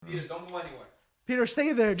Peter, don't go anywhere. Peter,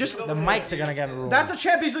 stay there. Just The mics are gonna get ruined. that's a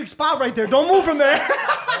Champions League spot right there. Don't move from there.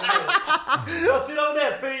 Go sit over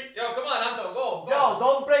there, Pete. Yo, come on, Anto, go. Yo,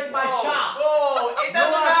 don't break my chop. Go. It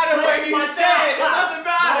doesn't No, matter break where you my stand. It chop. doesn't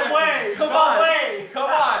matter. No way. Come No on. way. Come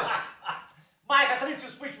on. Mike, at least you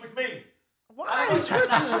switch with me. Why are you switching?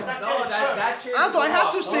 That chair. Anto, I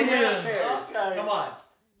have to sit here. Okay. Come on.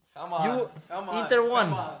 Come on. Come on. Inter won.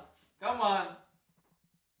 Come on. Come on.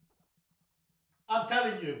 I'm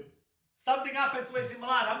telling you. Something happens to AC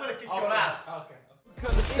Milan, I'm gonna kick your ass. Okay.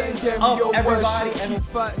 everybody, and keep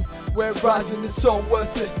fighting. We're rising, it's all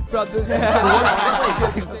worth it. Brothers and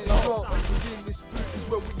sisters, stay strong. In this booth is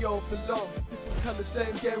where we all belong. Different colors,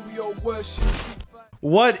 same game, we all worship.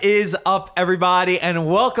 What is up, everybody, and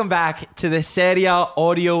welcome back to the Serie A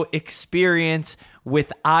audio experience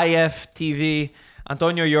with IFTV.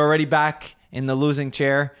 Antonio, you're already back in the losing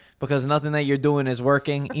chair because nothing that you're doing is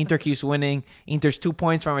working. Inter keeps winning. Inter's 2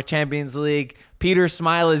 points from a Champions League. Peter's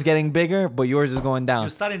smile is getting bigger, but yours is going down. You're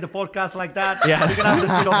starting the podcast like that? Yes. You're gonna have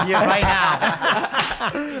to sit over here right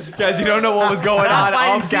now. Guys, you don't know what was going That's on why he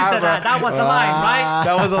off insisted camera. that. That was the line, right?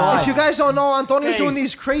 That was a lie. If you guys don't know, Antonio's Okay. doing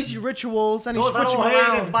these crazy rituals and he's Those are switching all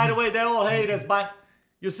around. haters, by the way. They're all haters. But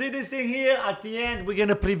you see this thing here? At the end, we're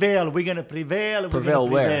gonna prevail. We're gonna prevail. Prevail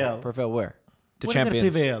we're where? gonna prevail. Prevail where? The We're gonna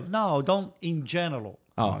champions. prevail. No, don't in general.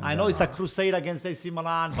 Oh, I know it's a crusade against AC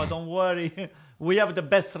Milan, but don't worry. We have the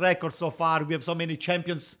best record so far. We have so many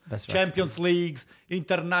Champions Leagues,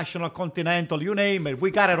 international, continental, you name it. We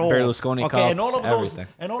got it all. Berlusconi okay, and Cups, all of everything.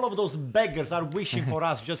 all of those beggars are wishing for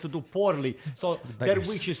us just to do poorly. So their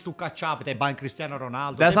wish is to catch up. They buy Cristiano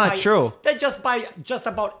Ronaldo. That's They not buy- true. They just buy just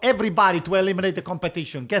about everybody to eliminate the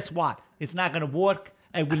competition. Guess what? It's not gonna work.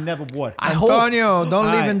 And will never work. I hope. Antonio, don't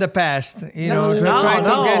live Alright. in the past. You No, know, try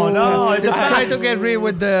the to get rid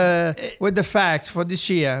with the facts for this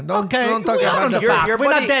year. Don't Okay, don't talk we are about on the the fact. your We're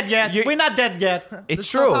buddy- not dead yet. you- We're not dead yet. It's There's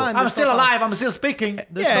true. no time. I'm still alive. I'm still speaking.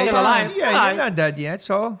 Yeah, still alive. Yeah, Right. you're not dead yet.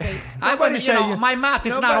 So Nobody say my math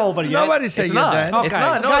is not over yet. Nobody say It's you're not. dead. It's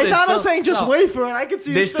not. No, there's Gaetano's still- saying just no. wait for it. I can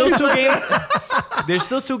see There's his still face. 2 games. There's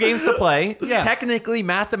still 2 games to play. Yeah. Technically,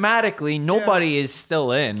 mathematically, nobody is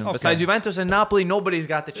still in. Okay. Besides Juventus and Napoli, nobody's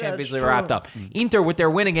got the Champions it's League true. wrapped up. Inter, with their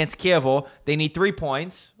win against Chievo, they need 3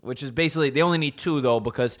 points, which is basically, they only need 2 though,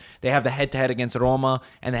 because they have the head-to-head against Roma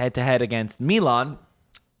and the head-to-head against Milan.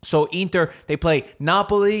 So Inter, they play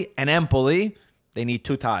Napoli and Empoli. They need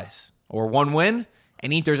 2 ties or 1 win.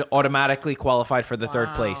 And Inter's automatically qualified for the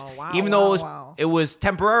 3rd place. wow, Even though wow. it was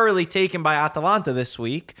temporarily taken by Atalanta this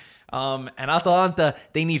week. And Atalanta,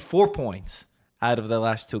 they need 4 points out of the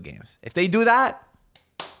last 2 games. If they do that,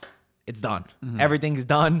 it's done. Everything's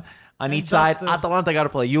done on each side. dusted. Atalanta got to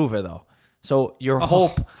play Juve, though. So your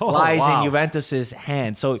hope lies wow. in Juventus's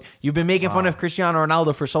hands. So you've been making fun of Cristiano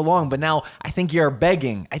Ronaldo for so long, but now I think you're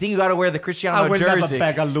begging. I think you got to wear the Cristiano I will jersey.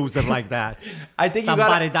 never beg a loser like that. I think you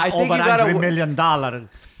Somebody gotta- I that think over you gotta $100 w- million.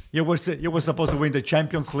 You were supposed to win the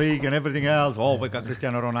Champions League and everything else. Oh, we got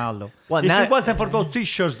Cristiano Ronaldo. Well, if now- it wasn't for those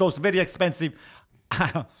T-shirts, those very expensive,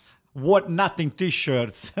 worth nothing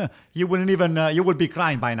T-shirts, you wouldn't even. You would be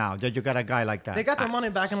crying by now that you got a guy like that. They got their money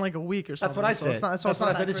back in like a week or That's something. what I so said. It's not, so That's it's not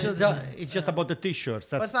what I said. that crazy. It's just about the T-shirts.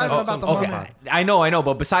 But it's not even about the okay. money. I know,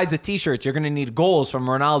 but besides the T-shirts, you're going to need goals from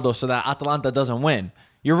Ronaldo so that Atalanta doesn't win.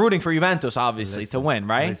 You're rooting for Juventus, obviously, to win,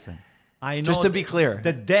 right? Listen, I know Just to be clear.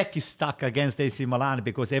 the deck is stuck against AC Milan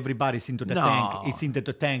because everybody's into the No. tank. It's into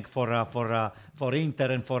the tank for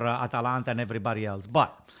Inter and for Atalanta and everybody else.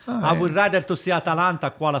 But I would rather to see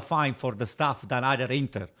Atalanta qualifying for the stuff than either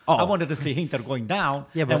Inter. Oh. I wanted to see Inter going down.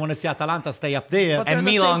 Yeah, I but- want to see Atalanta stay up there. But they're And in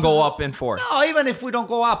the Milan same go position. up in 4th. No, even if we don't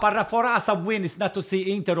go up, for us a win is not to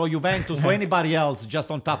see Inter or Juventus or anybody else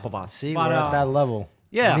just on top of us. See, But, we're at that level.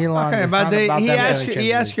 yeah. Milan, Okay, it's but not about he them asked getting he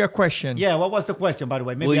Champions asked you a question. Yeah, what was the question, by the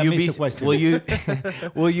way? Maybe Will I you missed be the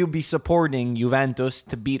question. will you be supporting Juventus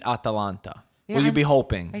to beat Atalanta? Yeah, Will you be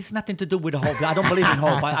hoping? It's nothing to do with hope. I don't believe in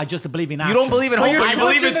hope. I just believe in action. You don't believe in hope, you're but you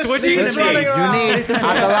believe in switching the switching seats. seats. You need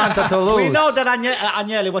Atalanta to lose. We know that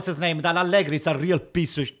Agnelli, what's his name? That Allegri is a real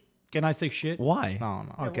piece of. Can I say shit? Why? No.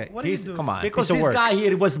 Okay. what did he He's- do? Come on. Because Piece of this work. guy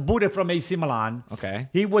here was booted from AC Milan. Okay.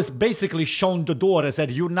 He was basically shown the door and said,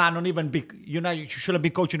 "You not even be, you shouldn't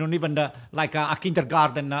be coaching on even like a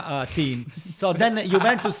kindergarten team." So then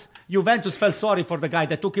Juventus felt sorry for the guy.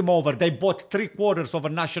 They took him over. They bought 3/4 of a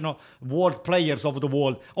national world players of the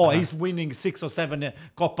world. Oh, he's winning 6 or 7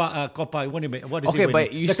 Coppa. What is he Okay, winning?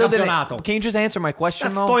 but you The still didn't. Campionato. Can you just answer my question?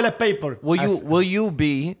 That's though? toilet paper. Will you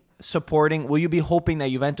be supporting? Will you be hoping that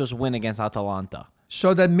Juventus win against Atalanta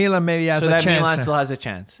So that Milan maybe has so a that chance. Milan still has a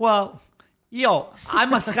chance? Well,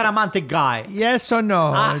 I'm a Scaramantic guy. Yes or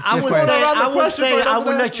no? I It's will this say, question. around the I will questions say, like I over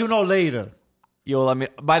will there. let you know later. You'll let me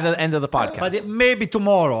by the end of the podcast. But maybe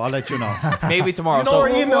tomorrow, I'll let you know. Maybe tomorrow. You know So our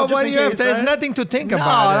email just What in do you have? case, There's right? nothing to think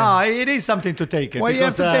about. No, it is something to take. What do you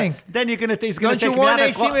have to think? Then you're gonna. It's gonna Don't you take me want out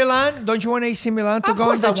AC Milan? Don't you want AC Milan to Of go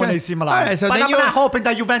course, in I the want Champions- AC Milan. All right, so but then I'm you not hoping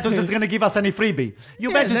that Juventus is going to give us any freebie.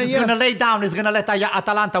 Juventus then is you- going to lay down. Is going to let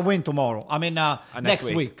Atalanta win tomorrow. I mean, next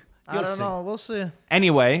week. I You'll don't see. know. We'll see.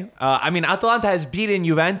 anyway, I mean, Atalanta has beaten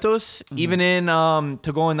Juventus even in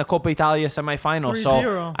to go in the Coppa Italia semifinal. So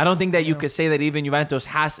 3-0. I don't think that you could say that even Juventus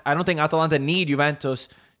has. I don't think Atalanta need Juventus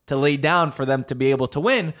to lay down for them to be able to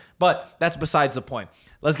win. But that's besides the point.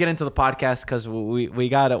 Let's get into the podcast because we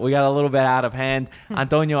got a little bit out of hand.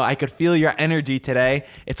 Antonio, I could feel your energy today.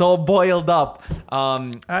 It's all boiled up.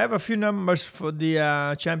 I have a few numbers for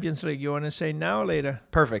the Champions League. You want to say now or later?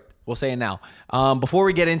 Perfect. We'll say it now. Before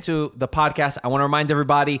we get into the podcast, I want to remind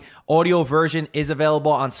everybody, audio version is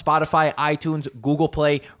available on Spotify, iTunes, Google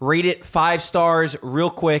Play. Rate it 5 stars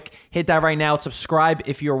real quick. Hit that right now. Subscribe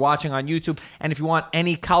if you're watching on YouTube. And if you want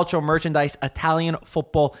any calcio merchandise,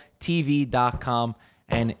 ItalianFootballTV.com,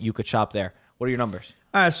 and you could shop there. What are your numbers?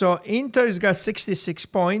 So Inter's got 66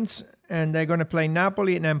 points, and they're going to play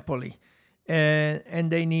Napoli and Empoli. And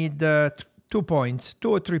they need 2 points,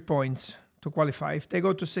 2 or 3 points to qualify. If they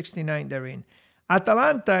go to 69, they're in.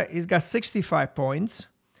 Atalanta has got 65 points,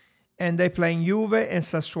 and they're playing Juve and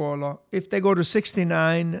Sassuolo. If they go to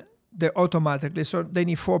 69, they're automatically. So they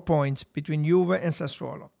need 4 points between Juve and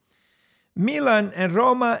Sassuolo. Milan and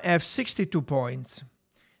Roma have 62 points.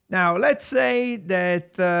 Now, let's say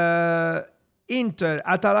that Inter,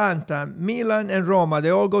 Atalanta, Milan, and Roma, they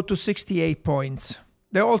all go to 68 points.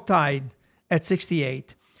 They're all tied at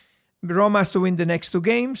 68. Roma has to win the next 2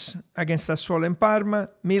 games against Sassuolo and Parma.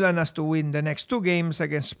 Milan has to win the next 2 games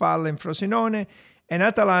against Spal and Frosinone. And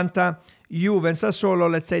Atalanta, Juve, and Sassuolo,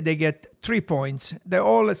 let's say they get 3 points. They're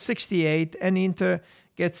all at 68, and Inter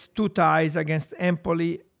gets 2 ties against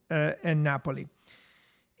Empoli and Napoli.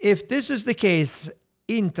 If this is the case,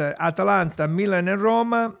 Inter, Atalanta, Milan, and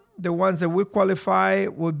Roma, the ones that will qualify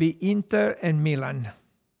would be Inter and Milan.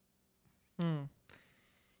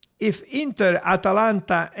 If Inter,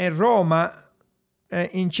 Atalanta, and Roma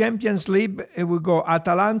in Champions League, it will go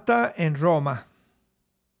Atalanta and Roma.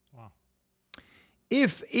 Wow.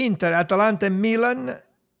 If Inter, Atalanta, and Milan,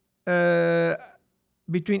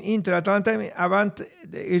 between Inter, Atalanta, and Avanti,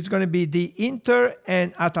 it's going to be the Inter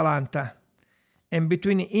and Atalanta. And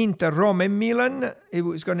between Inter, Roma, and Milan, it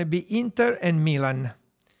was going to be Inter and Milan.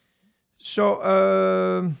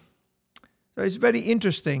 So it's very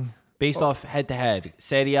interesting. Based off head-to-head.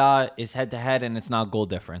 Serie A is head-to-head, and it's not goal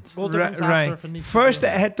difference. Goal difference after if it needs to First be.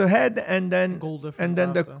 head-to-head, and then Goal difference and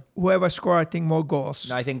then after. whoever scored, I think, more goals.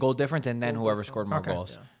 No, I think goal difference, and then whoever scored more Okay.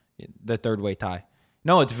 goals. The third-way tie.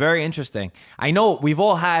 No, it's very interesting. I know we've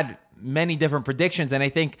all had many different predictions, and I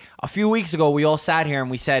think a few weeks ago we all sat here and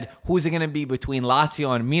we said, who's it going to be between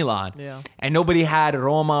Lazio and Milan? Yeah. And nobody had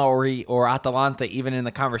Roma or Atalanta even in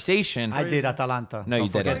the conversation. I did Atalanta. No, Don't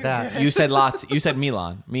you forget didn't. that. You said Lazio. You said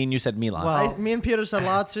Milan. Me and you said Milan. Well, Me and Peter said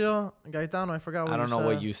Lazio. Gaetano, I forgot what I don't know said.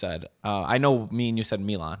 what you said. I know me and you said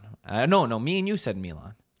Milan. No, me and you said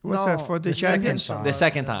Milan. What's No, that for the the second champions? time. The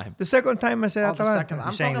second time. The second time I said Oh, the Atalanta. second. I'm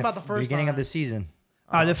You're saying talking about the first beginning time. of the season.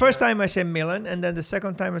 The first time I said Milan, and then the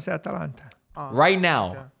second time I said Atalanta. Right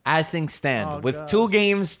now, as things stand, Oh, with gosh. 2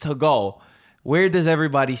 games to go, where does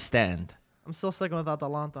everybody stand? I'm still sticking with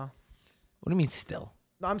Atalanta. What do you mean still?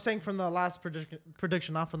 No, I'm saying from the last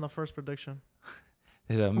prediction, not from the first prediction.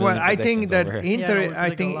 There's a million Well, I think predictions that over here. Inter. Yeah, we I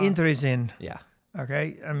predict a think lot. Inter is in. Yeah.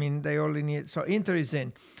 Okay, I mean they only need so Inter is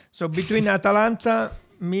in. So between Atalanta,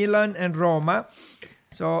 Milan, and Roma,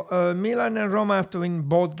 so Milan and Roma have to win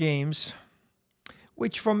both games.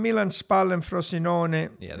 Which for Milan, Spal, and Frosinone,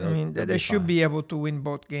 Yeah, I they'll- mean they'll they be should fine. be able to win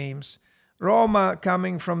both games. Roma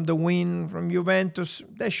coming from the win from Juventus,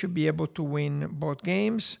 they should be able to win both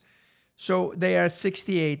games. So they are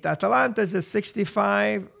 68. Atalanta is at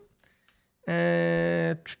 65.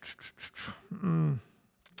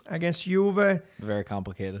 Against Juve, Very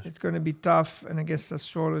complicated. it's going to be tough, and against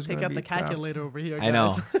Sassuolo, it's They going to got be the tough. calculator over here. I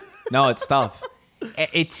know. guys. No, it's tough.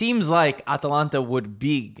 It seems like Atalanta would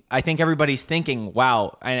be. I think everybody's thinking,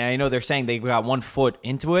 wow. And I know they're saying they got 1 foot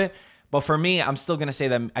into it. But for me, I'm still going to say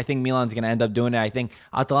that I think Milan's going to end up doing it. I think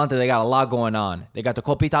Atalanta, they got a lot going on. They got the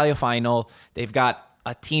Coppa Italia final. They've got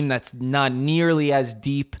a team that's not nearly as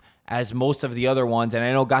deep as most of the other ones. And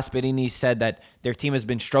I know Gasperini said that their team has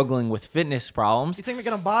been struggling with fitness problems. You think they're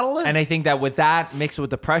gonna bottle it? And I think that with that mixed with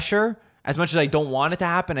the pressure, as much as I don't want it to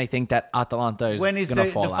happen, I think that Atalanta is When is going to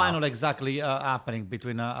the fall out. final exactly happening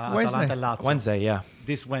between Wednesday. Atalanta and Lazio? Wednesday, yeah.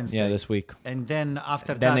 This Wednesday. Yeah, this week. And then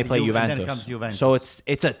after Then that, they play and Juventus. then comes Juventus. So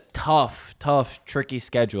it's a tough, tricky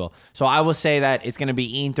schedule. So I will say that it's going to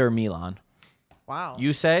be Inter Milan. Wow.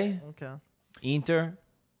 You say Okay. Inter?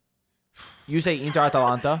 You say Inter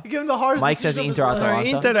Atalanta? You give him the hardest. Mike says decision of Inter his life.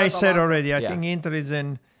 Atalanta. Inter, I said already. I Yeah. think Inter is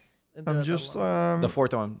in. Inter I'm just. Atalanta. The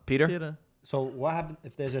fourth one. Peter? Peter. So what happened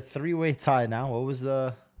if there's a three-way tie now? Who was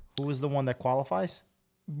the one that qualifies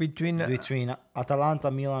Between. between Atalanta,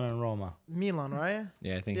 Milan, and Roma? Milan, right?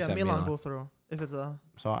 Yeah, I think Yeah, it's Milan go through. If it's a.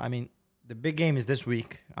 So I mean, the big game is this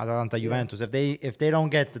week, Atalanta Juventus. If they don't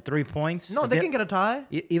get the 3 points, No, they can get a tie.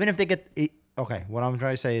 even if they get. Okay, what I'm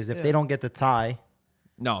trying to say is if Yeah. they don't get the tie,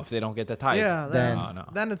 No, if they don't get the ties. Yeah, then-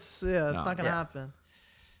 then it's it's No. not gonna Yeah. happen.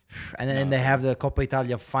 and then they have the Coppa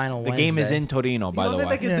Italia final. The game is Wednesday. in Torino, You by don't the think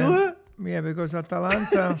way. they can do it? Yeah, because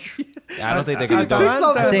Atalanta I don't think they're going to do Think it.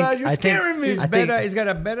 something, I think- man. You're I think- scaring me. is I better. think- He's got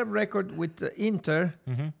a better record with Inter,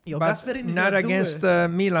 Yo, but Gasperini's not gonna do against it.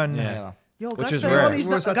 Milan. Yeah. Yo, Which is rare. Gasperini's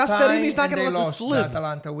It was not, a Gasperini's tie not gonna and they let this lost slip.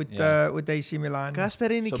 Atalanta Yeah. with AC Milan.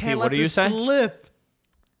 Gasperini So, Pete, can't what let do you this say? slip.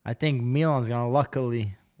 I think Milan's gonna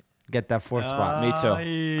luckily get that fourth spot. Me too.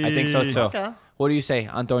 I think so too. Okay. What do you say,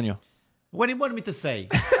 Antonio? What do you want me to say?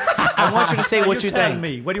 I want you to say what you tell think.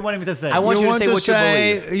 me. What do you want me to say? I want you to say what you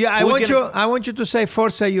believe. Yeah, Who's gonna- I want you to say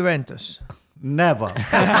Forza Juventus. Never.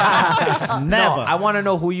 Never. No, I want to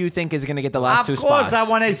know who you think is going to get the last two Of course, spots. I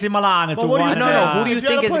want AC Milan to what do you win. No, think? no. Who do you If you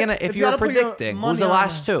think had is to going put- to, if if you you're had to put your predicting, money who's the on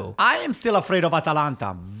last it. two? I am still afraid of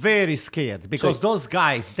Atalanta. Very scared because those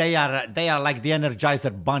guys, they are like the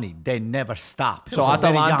Energizer Bunny. They never stop. So Very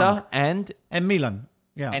Atalanta young. and Milan.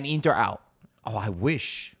 Yeah. and Inter out. Oh, I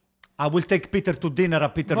wish. I will take Peter to dinner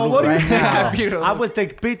at Peter Well, Luger. what do you Right think? now. I will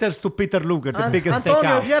take Peters to Peter Luger, the biggest Antonio,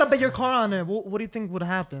 steakhouse. if you had to bet your car on it, what do you think would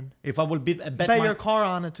happen? If I will bet Bet my... your car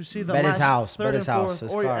on it to see the Bet his last house, third bet and his house, fourth,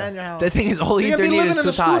 his or car. and your house. The thing is, all You're Inter gonna be need living is in two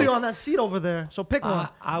the studio ties. on that seat over there. So pick one.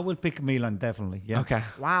 I will pick Milan, definitely. Yeah. Okay.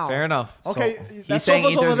 Wow. Fair enough. Okay, He's that saying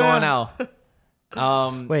sofa's Inter's over there. going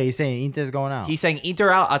out. Wait, he's saying Inter's going out. He's saying Inter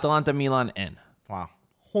out, Atalanta, Milan in. Wow.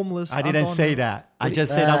 Homeless. I didn't Antonio. say that. I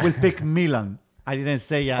just said I will pick Milan. I didn't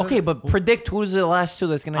say... Okay, but predict who's the last two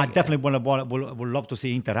that's going I to... definitely would love to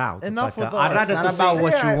see Inter out. Enough but, with I'd us. rather It's to not see... about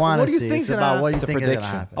what Yeah, you want what to do you see. think's It's gonna about what you happen? think It's a is going to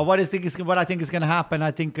prediction. happen. What I think is going to happen.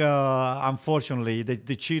 I think, unfortunately,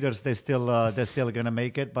 the cheaters they're still going to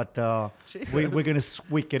make it, but we're going to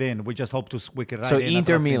squeak it in. We just hope to squeak it right So in. at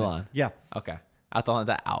Inter, the last minute. Milan. Yeah. Okay.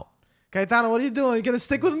 Atalanta out. Gaetano, what are you doing? You gonna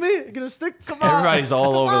stick with me? You gonna stick? Come on. Everybody's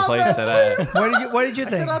all Come over the on, place man. today. What did you I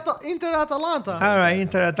think? said Inter Atalanta. All right,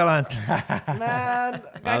 Inter Atalanta. Man, think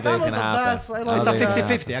it's Gaetano's the gonna happen. best. I I love don't It's a think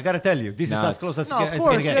that. 50-50. I got to tell you. This No, is as it's- close as No, of it's going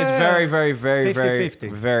course, to get. yeah. It's very, very, very, very,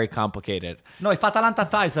 50-50. very complicated. No, if Atalanta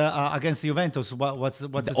ties against Juventus, what's the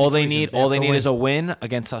All they situation? need, have to win. is a win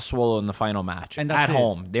against Sassuolo in the final match And at that's it.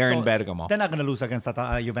 home. They're in So Bergamo. They're not going to lose against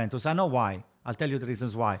Juventus. I know why. I'll tell you the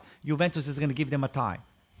reasons why. Juventus is going to give them a tie.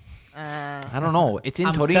 I don't know. It's in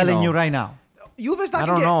I'm Torino. telling you right now. Juve's not I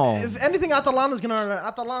gonna don't get. know. If anything, Atalanta's gonna earn it.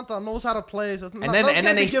 Atalanta knows how to play. So And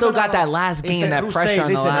then they still got that last game, that pressure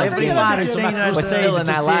on the last game. Everybody's They're on gonna a be But crusade still, in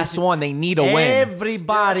to that see last one, they need a win.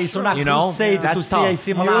 Everybody's on a You know? crusade That's to tough.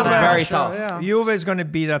 see AC Milan. It's very tough. Yeah. Juve is going to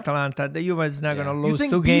beat Atalanta. The Juve is not going to You lose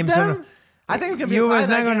think two beat games. them? I think it's gonna be. Juve a tie is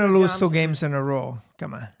that not going to game, lose be two honest. games in a row.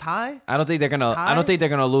 Come on. Tie. I don't think they're gonna. I don't think they're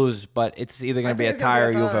gonna lose, but it's either gonna be a think it's gonna tie or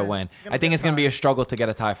be a Juve tie. win. It's gonna I think be a it's gonna be tie. a struggle to get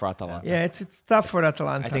a tie for Atalanta. Yeah, it's tough for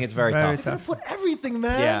Atalanta. I think it's very tough. Gonna put everything,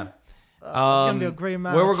 man. Yeah. It's gonna be a great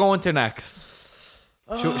match. Where we're going to next?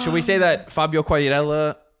 Should we say that Fabio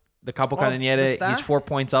Quagliarella, the Capocannoniere, stat? he's 4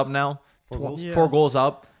 points up now? Yeah. 4 goals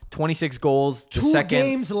up, 26 goals. The 2 second,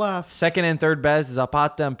 games left. second and third best,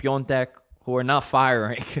 Zapata and Piontek, who are not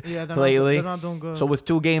firing Yeah, they're lately. Not, they're not doing good. So with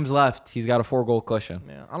 2 games left, he's got a 4-goal cushion.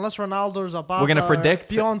 yeah. Unless Ronaldo's about. We're gonna predict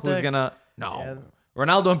Piontek. who's gonna. No, Yeah.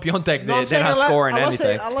 Ronaldo and Piontek, No, I'm they're saying not scoring unless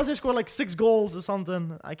anything. unless they score like 6 goals or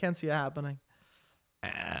something, I can't see it happening.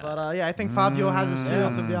 But yeah, I think Fabio has a seal,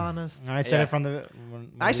 to be honest. I said Yeah. it from the.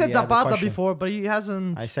 I said Zapata before, but he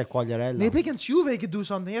hasn't. I said Quagliarella. Maybe against Juve he could do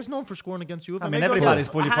something. He's known for scoring against Juve. I mean, Maybe he'll everybody's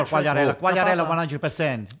get pulling a for hat-trick. Quagliarella. Quagliarella, Zapata.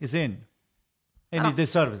 100% is in. And he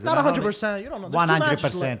deserves it. Not 100%. You don't know. There's 2 matches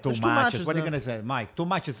 100%. left. Two There's matches. What are you left. going to say, Mike? 2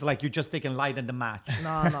 matches like you just taking light in the match.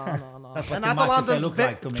 No. That's what And the matches they Atalanta's look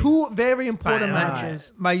like to me. 2 very important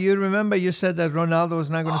matches. But you remember you said that Ronaldo is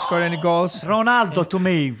not going to score any goals? Ronaldo, to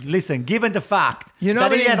me, listen, given the fact You know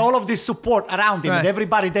that he when- had all of this support around him and Right.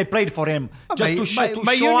 everybody they played for him just to show,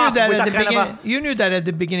 but you show knew up that with at that the kind beginning. of You knew that at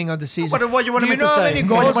the beginning of the season. What you want Do me you to know how say? many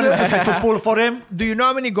What you goals? want me to say to pull for him? Do you know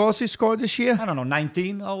how many goals he scored this year? I don't know,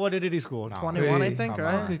 19? Or what did he score? 21, I think,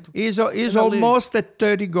 right? He's the league. almost at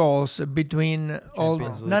 30 goals between all. No.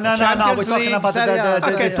 We're Champions talking League, about Serie A,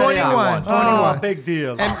 Okay, Serie A. 21. Oh, big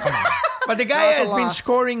deal. But the guy That's a has been lot.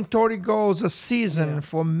 scoring 30 goals a season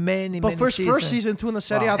for many But many first season too in the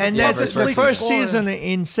Serie A. And the that's toughest the league to first score in. season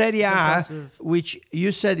in Serie A, impressive. which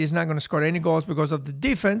you said he's not going to score any goals because of the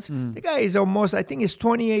defense. The guy is almost, I think, it's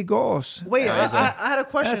 28 goals. Wait, I had a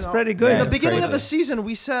question. That's pretty good. In the That's beginning of crazy. the season,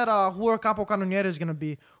 we said who our capocannoniere is going to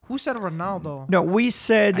be. Who said Ronaldo? No, we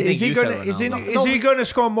said, I think is he you said going to Ronaldo. No, he going to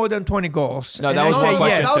score more than 20 goals? No, And that I was say the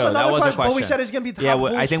question. yes. That was too. another That was a question, but we question. said he's gonna be top Yeah,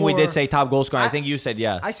 goal I think we did scorer. say top goal scorer. I think you said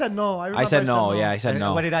yes. I said no. I said no. Yeah, I said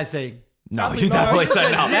no. What did I say? No, Probably you no. definitely You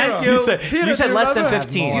said said no. zero. You said, Peter, you said do you less than remember?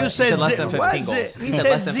 15. You said less than 15 what's goals. it? He You said said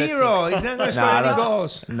less than 15. zero. He's not going to No, score I any don't-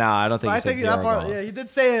 goals. No, I don't think But he I said think zero that part. goals. Yeah, he did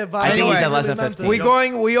say it. But I think he Anyway, said less than really meant 15.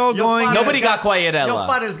 it. We all Your going. father- Nobody got Quagliarella. Your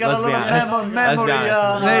father's got Let's a be little honest. Let's be memory.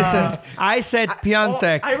 honest. Listen, I said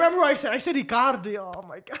Piontek. I remember what I said Icardi. Oh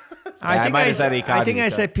my god. I might have said I Icardi, think I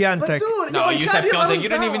so. said But Piontek. dude, No, yo, you said Icardi let Piontek. us You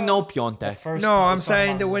didn't even down. know Piontek. No, I'm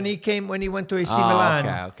saying that when he went to AC Milan.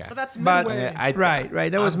 Okay. But that's But midway. right,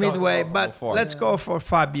 that was I'm talking midway. about But before. let's go for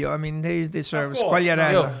Fabio. I mean, he deserves Of course. Yo,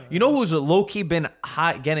 Quagliarella. you know who's low key been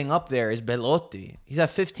hot getting up there is Belotti. He's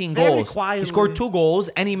at 15 Very goals. quietly. He scored 2 goals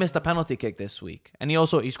and he missed a penalty kick this week. And he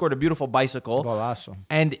scored a beautiful bicycle. Golazo.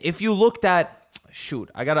 And if you looked at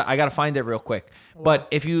I gotta find it real quick. But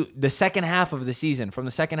if you from the second half of the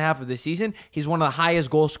season, he's one of the highest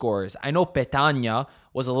goal scorers. I know Petagna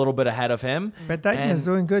was a little bit ahead of him. Petagna is And-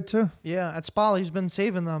 doing good too. Yeah, at Spal, he's been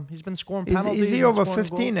saving them. He's been scoring Is, penalties. is he and over scoring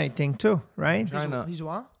 15? goals. I think too. Right? Trying to- He's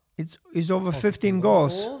what? He's over 15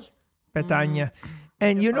 goals. Petagna.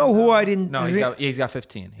 And you know who I didn't. No, he's got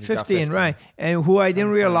 15. He's got 15, right? And who I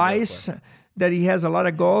didn't realize that he has a lot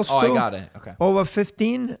of goals Oh, too. I got it. Okay. Over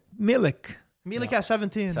 15, Milik. Milik at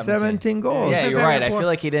 17. 17 goals. Yeah, you're Very right. I important. feel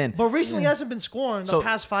like he didn't. But recently he hasn't been scoring the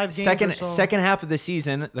past 5 games. Second or so. second half of the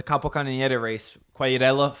season, the Capocannoniere race,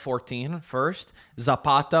 Quagliarella 14 first,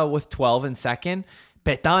 Zapata with 12 in second,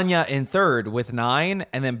 Petagna in third with 9,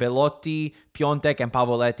 and then Belotti, Piontek, and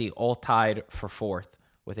Pavoletti all tied for fourth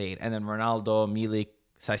with 8, and then Ronaldo, Milik,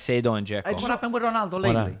 Saicedo, and Dzeko. What happened with Ronaldo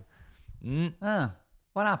lately?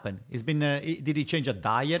 What happened? He's been. Did he change a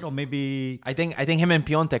diet or maybe? I think him and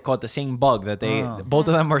Piontek caught the same bug that both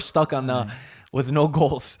of them were stuck on the with no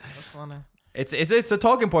goals. That's funny. It's a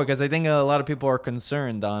talking point because I think a lot of people are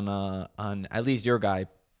concerned on at least your guy,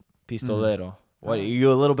 Pistolero. What, are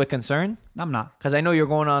you a little bit concerned? I'm not. Because I know you're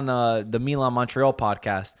going on the Milan Montreal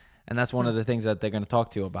podcast, and that's one of the things that they're going to talk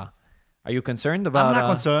to you about. Are you concerned about? I'm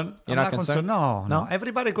not concerned. You're I'm not concerned? No.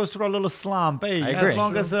 Everybody goes through a little slump. Hey, I agree. as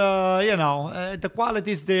long as the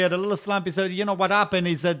quality is there, the little slump is. You know what happened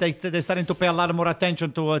is that they're starting to pay a lot more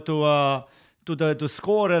attention to the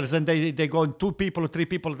scorers, and they go 2 people or 3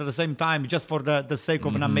 people at the same time just for the sake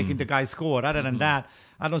of not making the guy score. Other than that,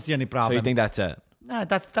 I don't see any problem. So you think that's it? Nah,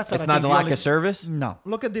 that's It's not the lack of service. No.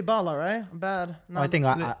 Look at Dybala, right? Bad. I think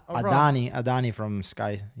Not- Adani from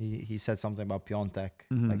Sky, he said something about Piontek,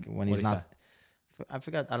 like when he's What'd he not. I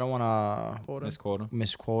forgot. I don't want to Misquote him.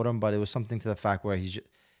 misquote him, but it was something to the fact where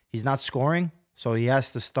he's not scoring, so he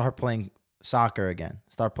has to start playing soccer again,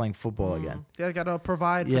 start playing football again. They got to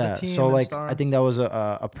provide for Yeah, the team. so and like start. I think that was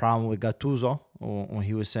a problem with Gattuso when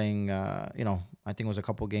he was saying, I think it was a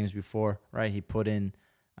couple games before, right? He put in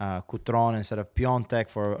Coutron instead of Piontek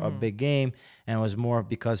for a big game, and it was more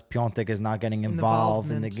because Piontek is not getting involved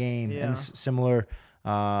in the Involvement, game. yeah. And similar,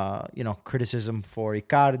 criticism for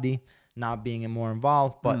Icardi not being more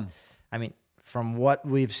involved. But I mean, from what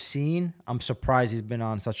we've seen, I'm surprised he's been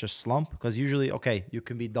on such a slump because usually, okay, you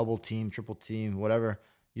can be double team, triple team, whatever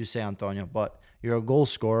you say, Antonio, but you're a goal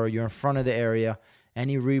scorer, you're in front of the area,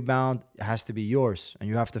 any rebound has to be yours, and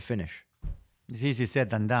you have to finish. It's easy said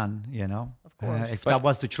than done, Of course. if that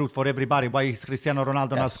was the truth for everybody, why is Cristiano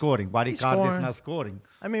Ronaldo not scoring? Why He's Icardi is scoring. not scoring?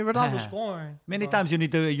 I mean, Ronaldo's scoring. Many times you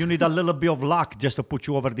need a little bit of luck just to put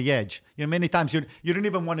you over the edge. Many times you don't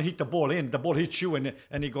even want to hit the ball in. The ball hits you and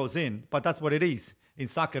it goes in. But that's what it is in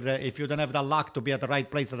soccer. If you don't have that luck to be at the right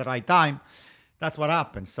place at the right time, that's what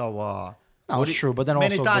happens. So. No, it's true, but then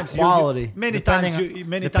many also times the quality. many depending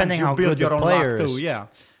times you how build good your the own player luck too. is. Yeah.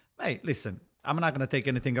 Hey, listen, I'm not gonna take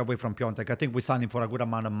anything away from Piontek. I think we signed him for a good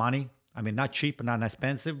amount of money. I mean, not cheap, not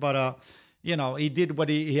expensive, but he did what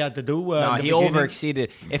he had to do. No, he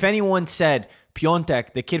overexceeded. If anyone said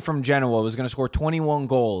Piontek, the kid from Genoa, was going to score 21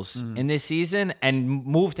 goals in this season and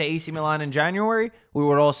move to AC Milan in January, we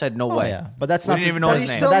would all said no way. Yeah, but that's We not didn't the, even know that's,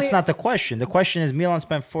 his name. but that's not the question. The question is Milan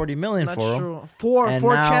spent 40 million That's for him. true. For And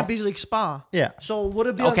for now- Champions League spot. Yeah. So would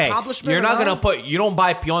it be an Okay, accomplishment? you're not or gonna put. You don't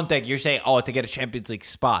buy Piontek. You're saying, oh, to get a Champions League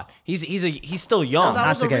spot. He's still young. that Not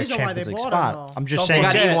was to the get a reason why they Champions League bought him, spot. though. I'm just Don't saying. They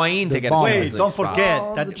got forget Higuain to the get a ball. Champions Wait, League don't spot. forget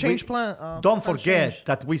Oh, that the change plan. don't plan forget changed.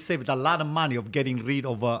 that we saved a lot of money of getting rid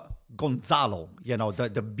of Gonzalo. You know,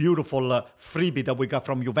 the beautiful freebie that we got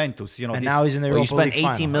from Juventus. You know, And this- now he's in the Well, you Europa spent League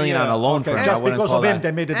 18 final. million on a loan for him. I Just wouldn't because call of him, that-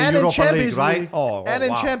 they made it the And in Europa Champions League, right? League. Oh, And in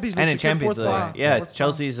wow. Champions League. And in secured Champions fourth League, spot. yeah, Fourth spot.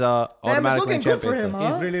 Chelsea's Damn, it's automatically looking in good for Champions him, League.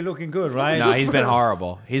 huh? He's really looking good, right? No, he's been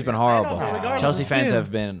horrible. He's been horrible. regardless Chelsea of fans skill.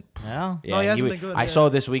 have been. Yeah. Yeah, No, he hasn't he been was- good, I yeah. saw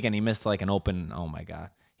this weekend he missed like an open. Oh my god,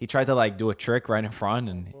 he tried to like do a trick right in front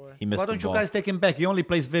and he missed Why the don't you ball. guys take him back? He only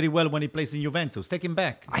plays very well when he plays in Juventus. Take him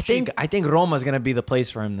back. I think Roma's gonna be the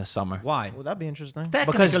place for him this summer. Why? Well, that'd be interesting.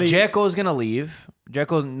 Because Technically- Dzeko is gonna leave.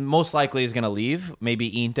 Dzeko most likely is gonna leave.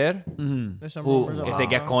 Maybe Inter, There's some who rumors if about they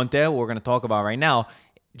get that. Conte, we're gonna talk about right now.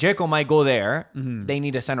 Dzeko might go there. They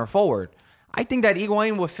need a center forward. I think that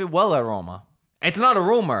Higuain would fit well at Roma. It's not a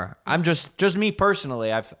rumor. I'm just me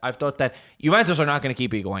personally. I've thought that Juventus are not gonna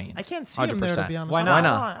keep Higuain. I can't see him there, to be honest. Why I not?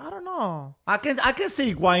 don't Why know. I don't know. I can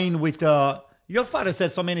see Higuain with. Your father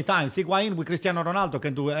said so many times, Higuain with Cristiano Ronaldo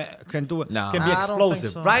can No. can be I don't think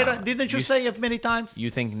explosive, so. right? No. Didn't you You say it many times? You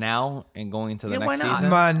think now and going into the Yeah, why next not? season?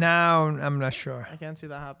 But now I'm not sure. I can't see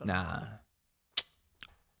that happening. Nah,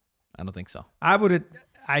 I don't think so.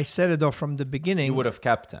 I said it though from the beginning. You would have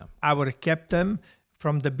kept him. I would have kept him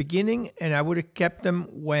from the beginning, and I would have kept him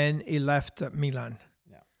when he left Milan.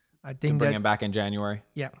 Yeah, I To think bring that him back in January.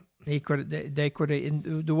 yeah, they could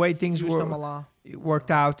in the way things Used them a were lot. worked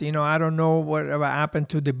out. You know, I don't know whatever happened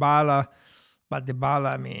to Dybala, but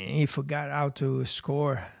Dybala, I mean, he forgot how to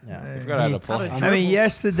score. Yeah, I forgot how to play. How to I mean,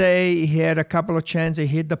 yesterday he had a couple of chances.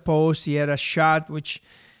 He hit the post. He had a shot which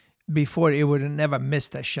before he would have never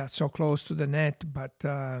missed that shot so close to the net. But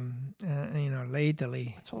you know,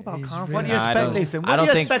 lately It's all about he's confidence. What do you Nah, I expect? don't- Listen, I what do don't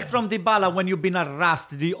you think- expect from Dybala when you've been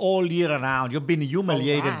harassed the all year around? You've been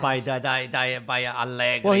humiliated by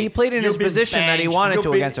Allegri. Well, he played in You've his been position that he benched. wanted You've to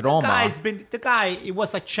been- against Roma. The guy, he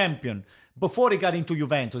was a champion. Before he got into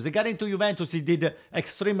Juventus, he did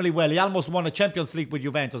extremely well. He almost won a Champions League with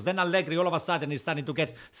Juventus. Then Allegri, all of a sudden, is starting to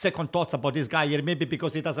get second thoughts about this guy here. Maybe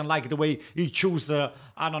because he doesn't like the way he chooses,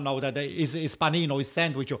 I don't know, that his panino, his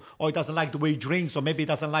sandwich, or he doesn't like the way he drinks, or maybe he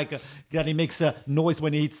doesn't like that he makes a noise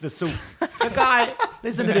when he eats the soup. The guy,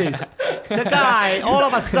 listen to this. The guy, all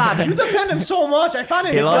of a sudden, You defend him so much. I find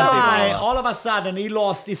it. He loves guy, Dybala. all of a sudden, he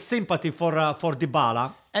lost his sympathy for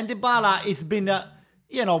Dybala, and Dybala has been,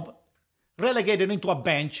 relegated into a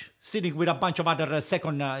bench, sitting with a bunch of other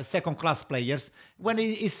second class players. When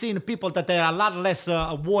he's seen people that are a lot less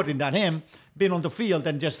worthy than him, being on the field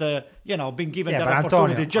and just being given Yeah, that but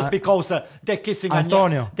opportunity Antonio, just because they're kissing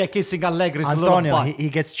Antonio. they're kissing Allegri's little Antonio, butt. he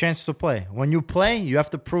gets chance to play. When you play, you have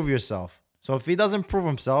to prove yourself. So if he doesn't prove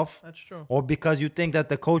himself, That's true. or because you think that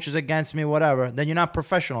the coach is against me, whatever, then you're not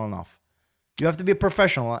professional enough. You have to be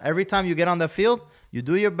professional. Every time you get on the field, you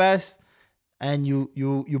do your best, and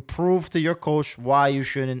you prove to your coach why you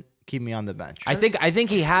shouldn't keep me on the bench. I think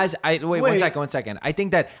he has. Wait, Wait. one second. I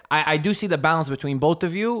think that I do see the balance between both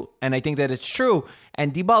of you, and I think that it's true.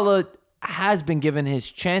 And Dybala has been given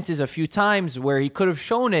his chances a few times where he could have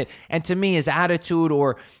shown it. And to me, his attitude,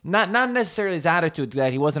 or not necessarily his attitude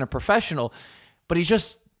that he wasn't a professional, but he's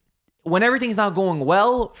just, when everything's not going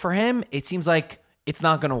well for him, it seems like it's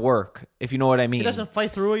not going to work, if you know what I mean. He doesn't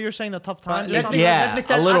fight through it. You're saying the tough times. or Let something? me, Yeah, let me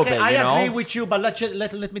tell, a little okay, bit, I you know? agree with you, but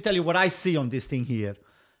let me tell you what I see on this thing here.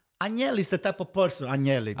 Agnelli is the type of person,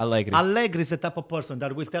 Allegri is the type of person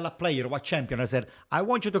that will tell a player what champion. I said, I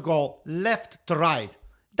want you to go left to right.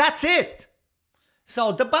 That's it.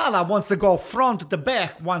 So Dybala wants to go front to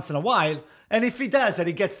back once in a while. And if he does it,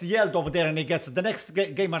 he gets yelled over there and he gets the next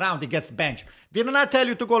game around, he gets benched. Didn't I tell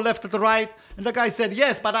you to go left to right? And the guy said,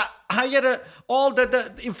 yes, but I had all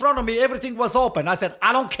the in front of me, everything was open. I said,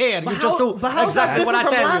 I don't care. You just do But how's that exactly what I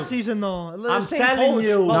different from tell last you. season, though? The I'm same telling coach.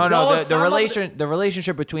 you. But No, those- the some of the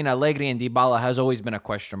relationship between Allegri and Dybala has always been a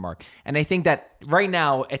question mark. And I think that right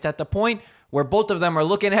now it's at the point where both of them are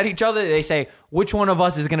looking at each other. They say, which one of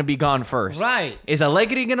us is going to be gone first? Right. Is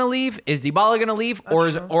Allegri going to leave? Is Dybala going to leave? Or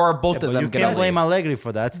are both of but them you going to can't leave? blame Allegri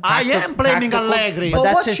for that. It's I am blaming tactical- Allegri. But But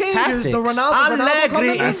that's what his changes? tactics. The Ronaldo Allegri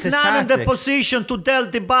coming in? is his not in the tactics. position to tell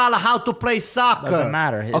Dybala how to play soccer. Doesn't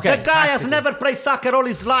matter. It's Okay. The guy has tactical. never played soccer all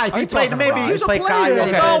his life. He played maybe. He He's a played player. Cagliari,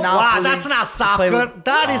 So So Napoli. what? That's not He played soccer. with-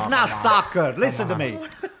 That is not soccer. Listen to me. Now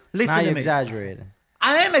Listen you to me. exaggerated.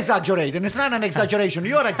 I am exaggerating. It's not an exaggeration.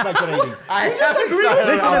 You're exaggerating. I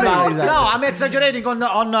Listen to me. No, I'm exaggerating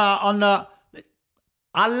on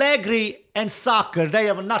Allegri and soccer. They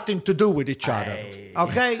have nothing to do with each other.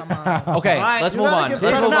 Okay? Okay, Right. let's You move gotta on. give-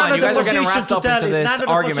 Let's It's move not on. You in the guys are getting position wrapped to up tell- into it's this not in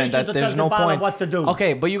the argument position that to there's tell no Dybala point. what to do.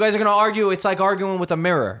 Okay, but you guys are gonna argue. It's like arguing with a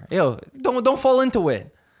mirror. Yo, don't fall into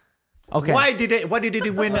it. Okay. Why did he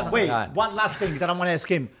win? Wait, God. one last thing that I want to ask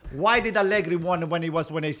him. Why did Allegri win when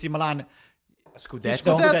AC Milan? Scudetto?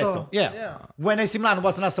 Scudetto. Yeah. When AC Milan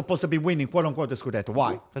was not supposed to be winning, quote unquote, the Scudetto.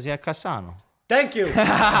 Why? Because he had Cassano. Thank you. Do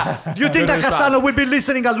you think that Cassano will be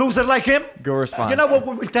listening a loser like him? Good response. You know what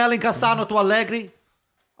we will telling Cassano to Allegri?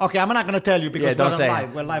 Okay, I'm not going to tell you because Yeah, don't we're say live.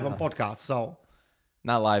 it. We're live on podcast, so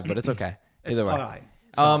Not live, but it's okay. Either way. all right.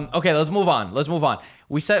 Okay, let's move on.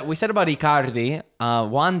 We said about Icardi.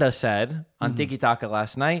 Wanda said on Tiki Taka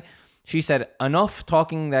last night. She said enough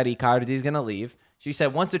talking that Icardi is gonna leave. She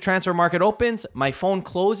said once the transfer market opens, my phone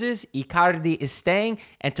closes. Icardi is staying,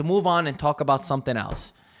 and to move on and talk about something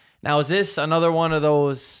else. Now, is this another one of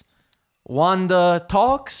those Wanda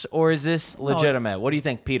talks, or is this legitimate? What do you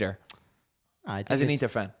think, Peter? I think As an it's- Inter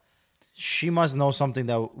fan, she must know something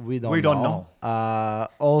that we don't. We don't know.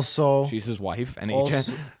 Also, she's his wife and Also-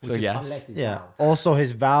 agent. So yes, yeah. Also,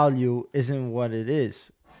 his value isn't what it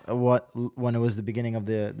is. When it was the beginning of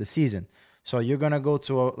the season. So you're gonna go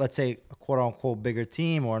to let's say a quote unquote bigger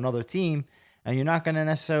team or another team, and you're not gonna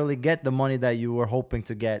necessarily get the money that you were hoping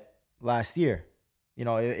to get last year. You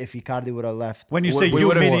know, if Icardi would have left. when you We- say we you,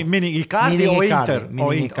 would've meaning Icardi Meaning or Icardi, Inter?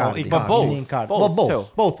 meaning Or Icardi. But both. Meaning Icardi. Both, Well, too.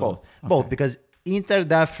 both, both, because Inter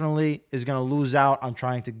definitely is going to lose out on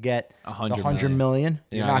trying to get 100 million.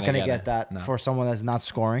 You're not going to get get it. that No. for someone that's not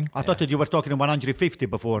scoring. I thought that you were talking 150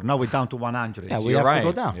 before. Now we're down to 100. Yeah, we You're have to go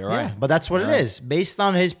right. down. You're Yeah, right. but that's what it is based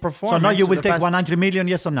on his So performance. now you in will the take past- 100 million,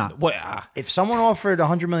 yes or not? Well, If someone offered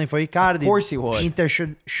 100 million for Icardi, Of course he would. Inter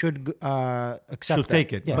should accept Should that.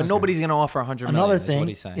 take it. Yes. but nobody's gonna offer 100 million. Another is thing, what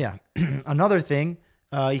he's saying. yeah. Another thing,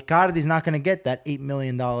 Icardi's not going to get that $8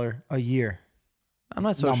 million a year. I'm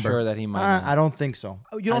not so number. sure that he might. not. I don't think so.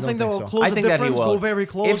 You don't think that will so. close I the think that he difference? will. Go very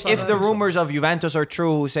close. If the rumors of Juventus are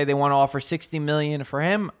true, who say they want to offer 60 million for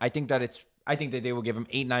him, I think that they will give him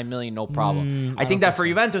 8-9 million, no problem. I think that for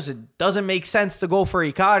Juventus, it doesn't make sense to go for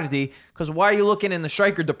Icardi because why are you looking in the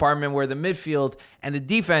striker department where the midfield and the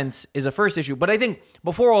defense is a first issue? But I think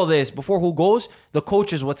before all this, before who goes, the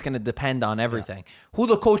coach is what's going to depend on everything. Who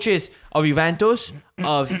the coach is of Juventus,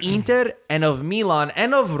 of Inter, and of Milan,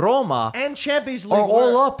 and of Roma and Champions League are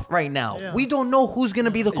all where- up right now. Yeah. We don't know who's going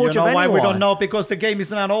to be the coach you know of why anyone. we don't know? Because the game is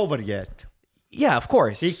not over yet. Yeah, of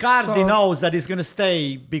course. Icardi knows that he's going to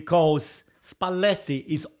stay because Spalletti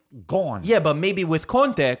is gone. Yeah, but maybe with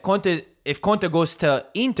Conte, if Conte goes to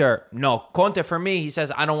Inter, no. Conte, for me, he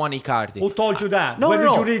says, I don't want Icardi. Who told you that? No, Where no,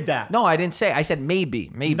 did no. you read that? No, I didn't say. I said maybe.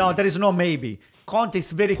 No, there is no maybe. Conte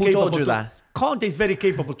is very Who capable. told you that? Conte is very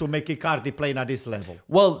capable to make Icardi play at this level.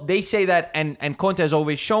 Well, they say that, and Conte has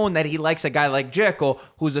always shown that he likes a guy like Dzeko,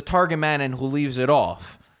 who's the target man and who leaves it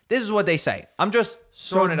off. This is what they say. I'm just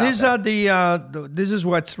So throwing it these out there. are this is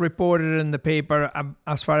what's reported in the paper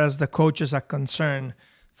as far as the coaches are concerned.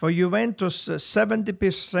 For Juventus,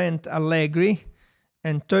 70% Allegri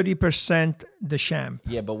and 30% Deschamps.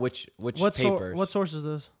 Yeah, but which What, papers? what source is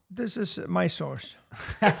this? This is my source.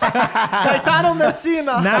 Gaetano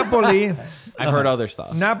Messina. Napoli, I've heard other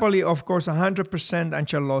stuff. Napoli, of course, 100%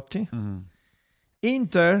 Ancelotti.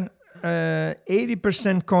 Inter,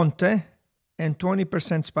 80% Conte and 20%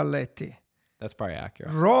 Spalletti. That's probably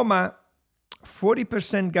accurate. Roma,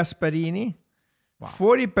 40% Gasparini,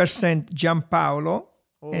 40% Giampaolo,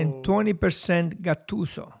 and 20%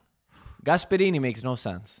 Gattuso. Gasperini makes no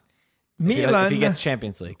sense. Milan, If he gets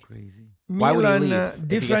Champions League. Why would he Milan, leave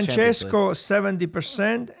Di if he gets Champions Francesco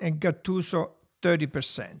 70% and Gattuso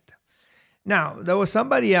 30%. Now, there was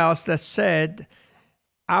somebody else that said,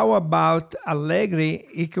 how about Allegri?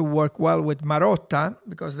 He could work well with Marotta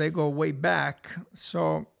because they go way back.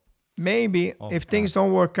 So maybe if things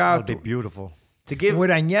don't work That out would be beautiful. To give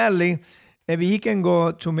with Agnelli, maybe he can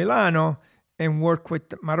go to Milano and work with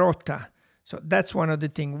Marotta. So that's one of the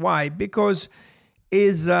things. Why? Because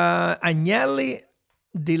is Agnelli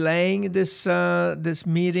delaying this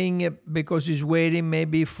meeting because he's waiting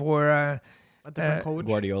maybe for A different coach.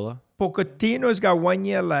 Guardiola. Pochettino's got 1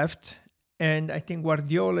 year left, and I think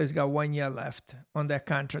Guardiola's got 1 year left on their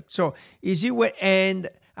contract. So is he and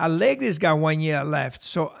Allegri's got 1 year left.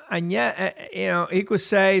 So he could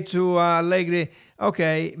say to Allegri,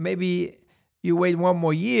 okay, maybe you wait 1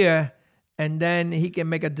 more year, and then he can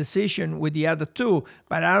make a decision with the other two.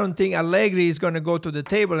 But I don't think Allegri is going to go to the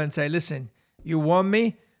table and say, listen, you want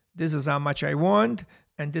me? This is how much I want.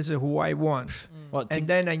 and this is who I want. Well, And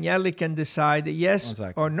then Agnelli can decide yes 1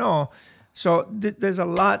 second. or no. So there's a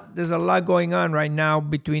lot going on right now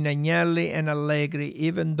between Agnelli and Allegri.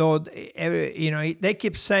 Even though they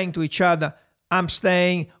keep saying to each other, "I'm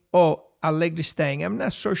staying," or "Allegri's staying." I'm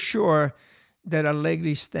not so sure that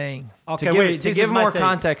Allegri's staying. Okay, to wait. give this is my more take.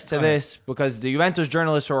 context to Go ahead. this, because the Juventus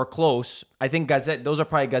journalists who are close, I think those are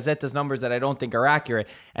probably Gazzetta's numbers that I don't think are accurate.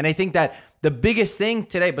 And I think that the biggest thing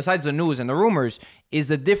today, besides the news and the rumors, is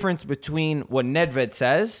the difference between what Nedved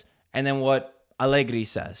says and then what Allegri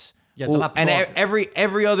says. Yeah, the laptop. And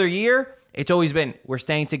every other year, it's always been, we're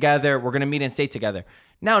staying together, we're going to meet and stay together.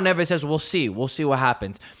 Now Nedved says, we'll see what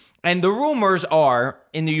happens. And the rumors are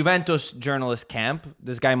in the Juventus journalist camp,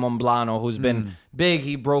 this guy Monblano, who's been big,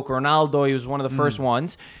 he broke Ronaldo, he was one of the first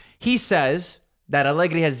ones. He says that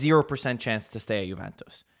Allegri has 0% chance to stay at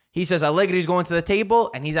Juventus. He says Allegri's going to the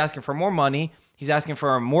table and he's asking for more money. He's asking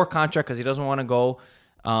for more contract because he doesn't want to go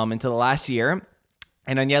into the last year.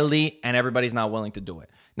 And Agnelli and everybody's not willing to do it.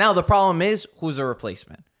 Now, the problem is, who's the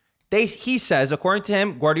replacement? He says, according to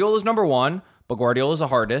him, Guardiola's number one, but Guardiola's the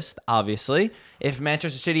hardest, obviously. If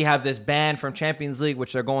Manchester City have this ban from Champions League,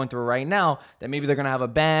 which they're going through right now, then maybe they're going to have a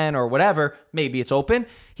ban or whatever. Maybe it's open.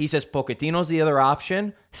 He says Pochettino's the other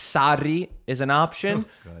option. Sarri is an option.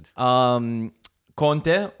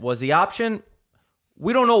 Conte was the option.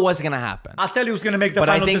 We don't know what's going to happen. I'll tell you who's going to make the But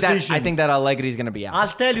final I think decision. I think that Allegri's going to be out. I'll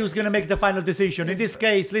tell you who's going to make the final decision. In this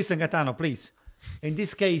case, listen, Gaetano, please. In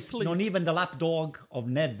this case, not even the lapdog of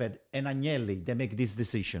Nedved and Agnelli, they make this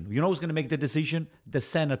decision. You know who's going to make the decision? The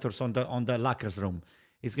senators on the lockers room.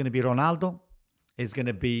 It's going to be Ronaldo, it's going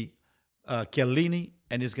to be Chiellini,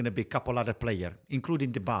 and it's going to be a couple other players,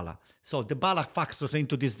 including Dybala. So Dybala factors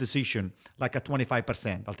into this decision like a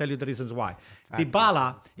 25%. I'll tell you the reasons why.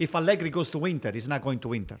 Dybala, if Allegri goes to Inter, he's not going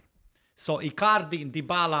to Inter. So Icardi and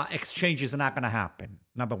Dybala exchange is not going to happen,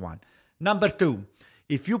 number one. Number two,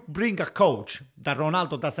 if you bring a coach that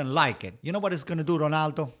Ronaldo doesn't like it, you know what he's going to do,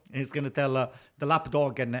 Ronaldo? He's going to tell the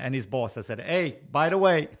lapdog and his boss, I said, hey, by the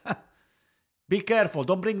way, be careful.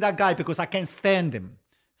 Don't bring that guy because I can't stand him.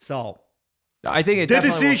 So I think the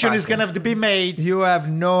decision is going to be made. You have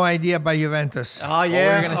no idea about Juventus. Oh, What were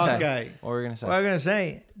yeah? you gonna say? Okay. What were you going to say? Well, I'm gonna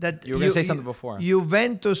say that You were gonna say something before.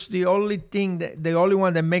 Juventus, the only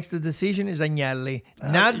one that makes the decision is Agnelli,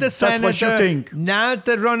 not the that's senator. what you think. Not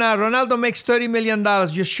the Ronaldo. Ronaldo makes $30 million.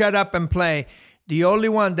 Just shut up and play. The only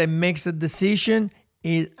one that makes the decision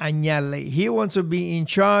is Agnelli. He wants to be in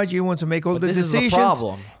charge. He wants to make all the this is the decisions,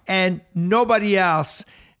 problem. and nobody else.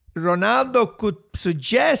 Ronaldo could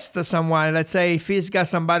suggest to someone, let's say if he's got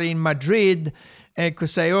somebody in Madrid, and could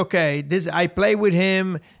say, okay, I play with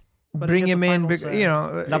him, bring gets him the in, final say. you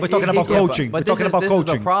know. Now we're talking about coaching. But We're talking about this is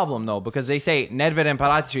coaching. the problem, though, because they say Nedved and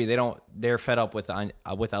Paratici, they're fed up with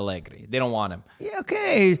Allegri. They don't want him. Yeah,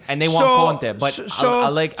 okay. And they want Conte, but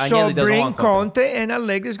Agnelli doesn't bring want Conte. and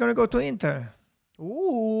Allegri is going to go to Inter.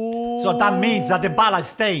 So that means that Dybala is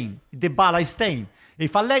staying. Dybala is staying.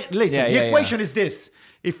 If Allegri, listen, the equation is this.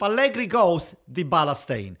 If Allegri goes, Dybala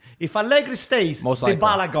staying. If Allegri stays, Most likely.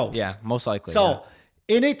 Dybala goes. Yeah, most likely. So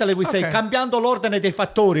in Italy we say Okay. cambiando l'ordine dei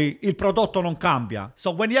fattori, il prodotto non cambia.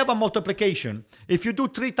 So when you have a multiplication, if you do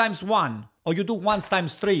 3 times 1 or you do 1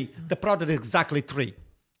 times 3, the product is exactly 3.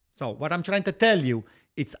 So what I'm trying to tell you,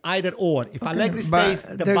 it's either or. If Allegri stays,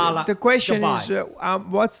 But Dybala the question goodbye. is,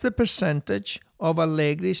 what's the percentage of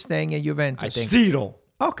Allegri staying at Juventus? I think 0.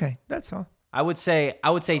 Okay, that's all. I would say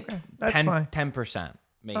that's 10, fine. 10%,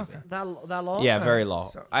 maybe. That low? Yeah, very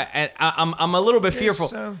low. I'm a little bit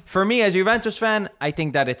fearful. For me, as a Juventus fan, I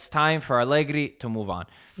think that it's time for Allegri to move on.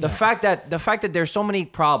 The fact that there's so many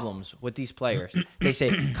problems with these players. They say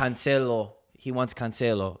Cancelo, he wants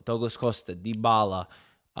Cancelo, Douglas Costa, Dybala,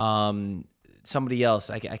 somebody else.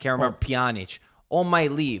 I can't remember. Pjanic. All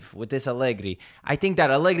might leave with this Allegri. I think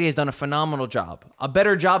that Allegri has done a phenomenal job, a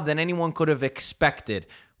better job than anyone could have expected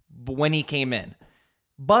when he came in.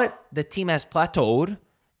 But the team has plateaued,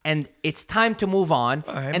 and it's time to move on.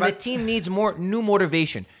 And the team needs more new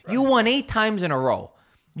motivation. You won 8 times in a row.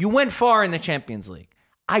 You went far in the Champions League.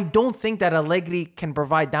 I don't think that Allegri can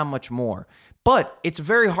provide that much more. But it's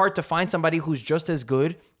very hard to find somebody who's just as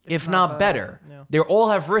good, if not better. Yeah. They all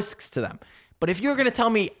have risks to them. But if you're going to tell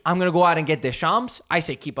me I'm going to go out and get Deschamps, I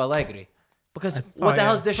say keep Allegri. Because what the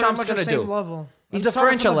hell is Deschamps going to do? Level. He's Let's the start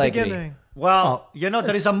French from the Allegri. beginning. Well, you know,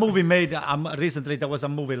 there is a movie made recently. There was a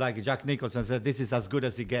movie like Jack Nicholson said, this is as good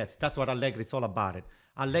as it gets. That's what Allegri is all about it.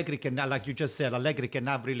 Allegri cannot, like you just said, Allegri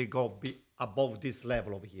cannot really go above this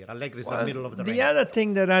level over here. Allegri is the middle of the range. The other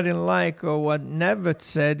thing that I didn't like, or what Nedved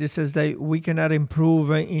said, he says that we cannot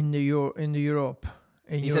improve in the Europe.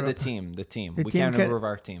 in He said Europe. the team. The team. The We team can't can- improve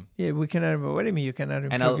our team. Yeah, we cannot. What do you mean you cannot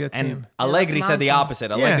improve And your team? Allegri that's said the nonsense.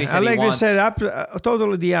 opposite. Allegri said he Allegri wants. said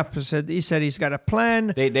totally the opposite. He said he's got a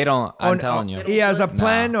plan. They don't. I'm telling you, He has a No.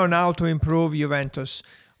 plan on how to improve Juventus.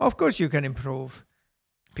 Of course, you can improve.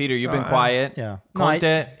 Peter. You've been So, quiet. Yeah. No,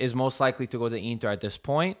 Conte is most likely to go to Inter at this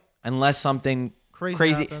point, unless something Crazy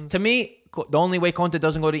crazy. happens. To me, the only way Conte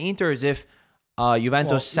doesn't go to Inter is if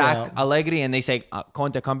Juventus Well, sack yeah. Allegri and they say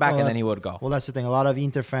Conte come back, Well, and then he would go. Well, that's the thing. A lot of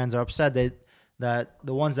Inter fans are upset that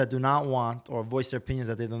the ones that do not want or voice their opinions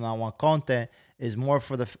that they do not want Conte is more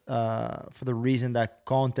for the reason that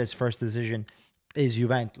Conte's first decision is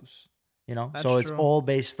Juventus. You know, That's so it's true. all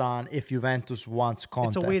based on if Juventus wants Conte.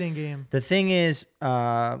 It's a waiting game. The thing is,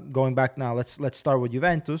 going back now, let's start with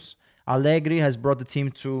Juventus. Allegri has brought the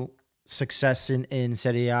team to success in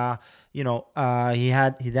Serie A. You know, he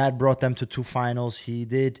had brought them to 2 finals. He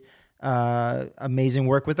did amazing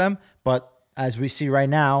work with them. But as we see right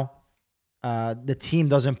now, the team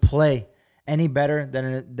doesn't play any better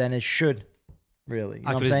than it should. Really, you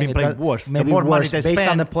know Actually, what I'm it's been saying? playing worse. The Maybe more money worse they based on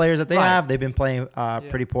spend- the players that they Right. have. They've been playing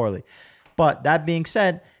pretty poorly. But that being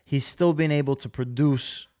said, he's still been able to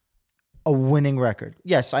produce a winning record.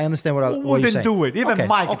 Yes, I understand what Who you're wouldn't saying. do it? Even Okay,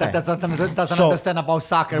 Mike okay. that doesn't So- understand about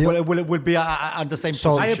soccer will be on the same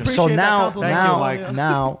So, position. appreciate so that now, compliment. now, Thank you, Mike.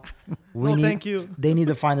 now, we No, need. thank you. They need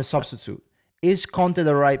to find a substitute. Is Conte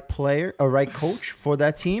the right player, a right coach for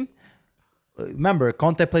that team? Remember,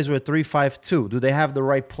 Conte plays with 3-5-2. Do they have the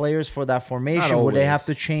right players for that formation? Would they have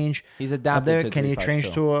to always. change? He's adapted there? to Can he 3-5-2.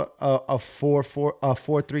 change to a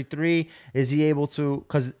 4-3-3? Is he able to?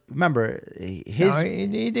 Because remember, his No,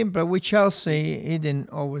 he didn't play with Chelsea. He didn't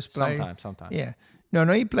always play. Sometimes. Yeah. No,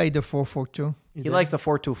 he played the 4-4-2. He likes the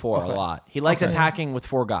 4-2-4 a lot. He likes attacking with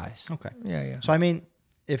 4 guys. okay. Yeah. So I mean,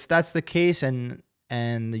 if that's the case, and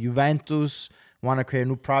the Juventus want to create a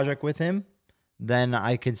new project with him, then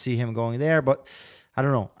I can see him going there. But I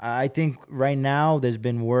don't know. I think right now there's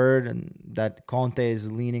been word that Conte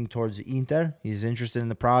is leaning towards Inter. He's interested in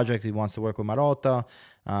the project. He wants to work with Marotta.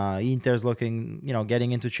 Inter's looking,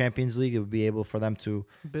 getting into Champions League. It would be able for them to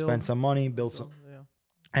Build. spend some money, build some, Yeah.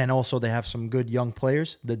 and also they have some good young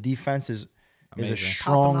players. The defense is a Amazing.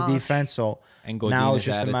 strong Top-notch. defense. So And Godin now it's is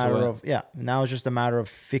just a added to matter it. now it's just a matter of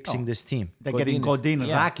fixing this team. They're getting Godin Godin, is-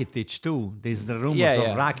 yeah. Rakitic too. There's the rumors Yeah, of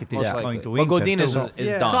yeah. Rakitic Most going likely. to But Inter. Godin is So-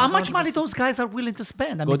 Yeah. done. So how much money those guys are willing to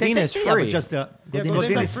spend? I mean, Godin is have free. Just Godin Godin is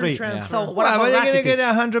is free free. transfer. So what Well, about they're going to get Rakitic?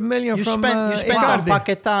 100 million You from spent on Icardi.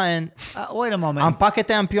 Paquetá and Wait a moment. on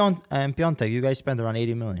Paquetá and Piontek. You guys spent around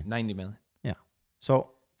 80 million. 90 million. Yeah.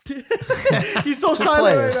 So He's so silent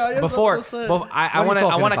players. right now. He has Before, nothing to say. before I What are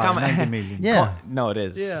you want to talking about? comment. 90 million. yeah. No, it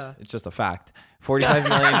is. Yeah. It's just a fact. 45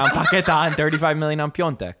 million on Paquetá and 35 million on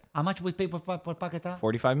Piontek. How much we pay for Paquetá?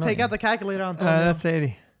 45 million. Take out the calculator on That's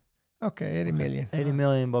 80. Okay, 80 million. 80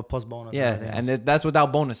 million, but plus bonus. Yeah, everything and else. that's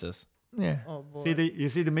without bonuses. Yeah. Oh, boy. You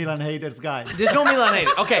see the Milan haters guy. There's no Milan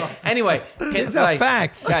haters. Okay. Anyway, These are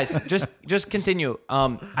facts. Guys, just continue.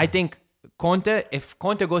 I think Conte, if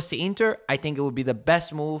Conte goes to Inter, I think it would be the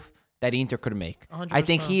best move that Inter could make. 100%. I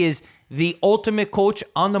think he is the ultimate coach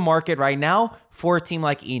on the market right now for a team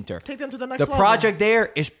like Inter. Take them to the next The level. project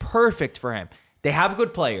there is perfect for him. They have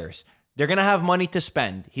good players. They're going to have money to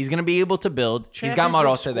spend. He's going to be able to build. He's got Champions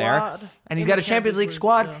Marotta League there. squad. And he's In got the a Champions League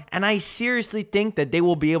squad. yeah. And I seriously think that they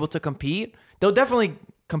will be able to compete. They'll definitely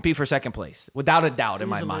compete for second place, without a doubt, in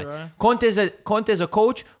my Easily, mind. right? Conte is a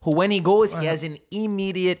coach who, when he goes, he has an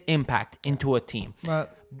immediate impact into a team.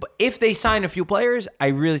 But But if they sign a few players, I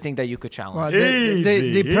really think that you could challenge.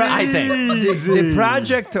 well, I think. the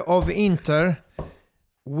project of Inter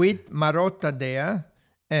with Marotta there,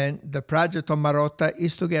 and the project of Marotta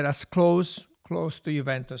is to get as close to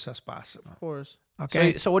Juventus as possible. Of course.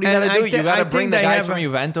 Okay. So what do you And got to do? I thi- You got I to bring think the they guys have from a-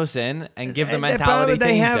 Juventus in and give the And they mentality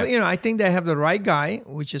probably to have, Inter. I think they have the right guy,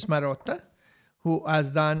 which is Marotta, who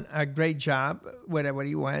has done a great job wherever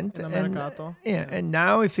he went. In And, Mercato. and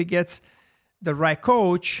now if he gets the right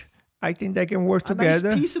coach, I think they can work A nice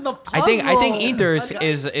together. piece in the puzzle. I think Inter A is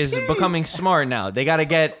nice is piece. becoming smart now. They got to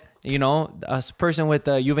get a person with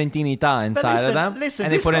the Juventinita inside of them, Listen,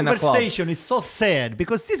 and they this put in the club. conversation is so sad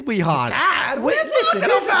because this we hard. Sad? Wait, listen,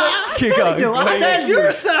 this is Keep going. I'm telling you.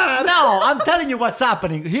 You're sad. No, I'm telling you what's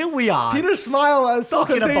happening. Here we are. Peter's smile is so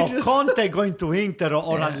Talking about contagious. Conte going to Inter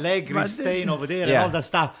or Allegri But staying over there and Yeah. all that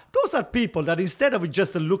stuff. Those are people that instead of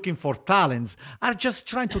just looking for talents, are just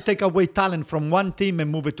trying to take away talent from one team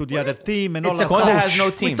and move it to the other team and all It's a that Conte stuff. has no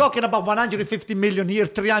team. We're talking about 150 million here,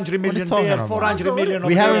 300 million talking there, about? 400 million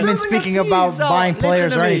We over haven't there. been speaking about buying listen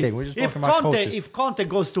players to or me. anything. We're just if talking about Conte, coaches. If Conte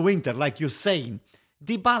goes to Inter, like you're saying,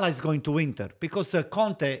 Dybala is going to Inter because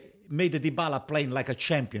Conte made Dybala playing like a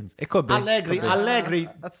champion. It could be. Allegri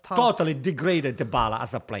That's tough. totally degraded Dybala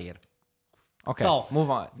as a player. Okay, So move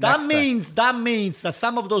on. That Next thing. means that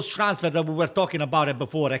some of those transfers that we were talking about it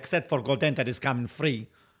before, except for Godin that is coming free.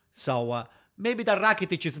 So maybe that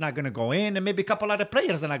Rakitic is not going to go in, and maybe a couple other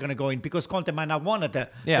players are not going to go in because Conte might not want to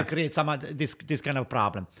create some of this kind of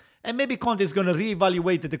problem. And maybe Conte is going to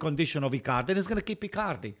reevaluate the condition of Icardi and is going to keep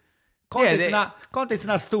Icardi. Conte is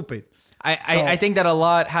not stupid. I think that a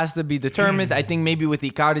lot has to be determined. I think maybe with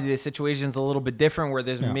Icardi, the situation is a little bit different where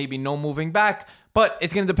there's maybe no moving back, but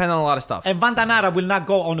it's going to depend on a lot of stuff. And Vandanara will not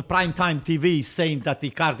go on primetime TV saying that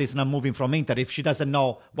Icardi is not moving from Inter if she doesn't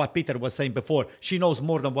know what Peter was saying before. She knows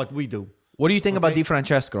more than what we do. What do you think about Di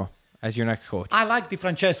Francesco as your next coach? I like Di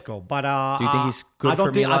Francesco, but do you think he's good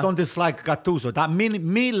for Milan? I don't dislike Gattuso. That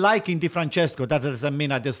me liking Di Francesco, that doesn't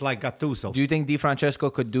mean I dislike Gattuso. Do you think Di Francesco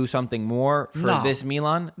could do something more for this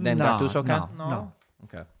Milan than Gattuso can? No.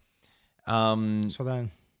 Okay. So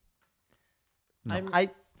then, I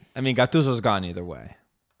I mean, Gattuso's gone either way.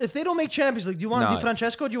 if they don't make Champions League, do you want No. Di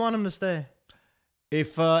Francesco or do you want him to stay?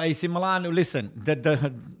 If AC Milan, listen,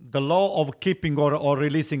 the law of keeping or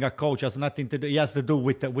releasing a coach has nothing to do. It has to do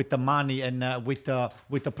with the money and with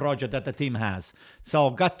the project that the team has.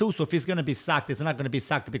 So Gattuso, if he's going to be sacked, he's not going to be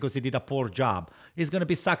sacked because he did a poor job. He's going to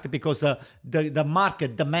be sacked because the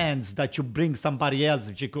market demands that you bring somebody else.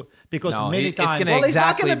 Because No, many it's times, gonna Well, he's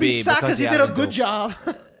not exactly going to be be sacked because because he he did a had to good do- job.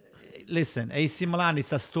 listen, AC Milan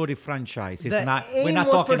is a story franchise. It's The not. aim We're not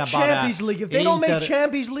was talking for about Champions League. If they don't make Inter-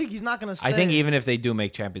 Champions League, he's not going to stay. I think even if they do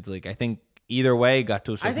make Champions League, I think either way,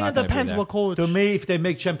 Gattuso's I think not it going to be depends there. what coach. To me, if they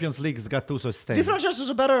make Champions League, it's Gattuso staying. Di Francesco's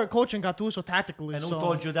a better coach than Gattuso tactically. And who so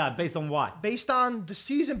told you that? Based on what? based on the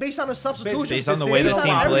season, based on the substitution, Based on the way the based on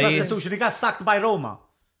team everything. plays. Substitution. He got sacked by Roma.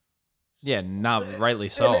 Yeah, not rightly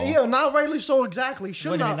so. And, yeah, not rightly so exactly. When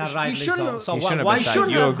Shouldn't he have. not rightly He shouldn't so. have. He shouldn't have why been sacked.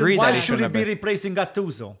 shouldn't You agree why that he should shouldn't he have be been. replacing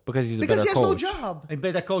Gattuso? Because he's a Because better he has coach. no job. A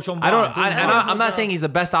better coach on I don't. board. I'm not saying he's the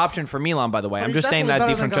best option for Milan. By the way, I'm he's just saying that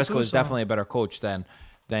definitely Di better than Francesco is Gattuso. definitely a better coach than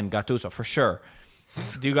Gattuso for sure.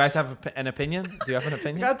 Do you guys have an opinion? Do you have an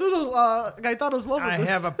opinion? Gaetano's loving I this.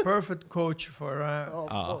 have a perfect coach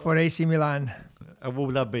for AC Milan, What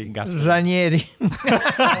would that be? Ranieri.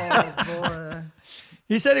 boy.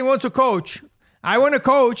 He said he wants to coach. I want to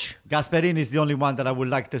coach. Gasperini is the only one that I would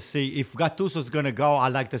like to see. If Gattuso's going to go,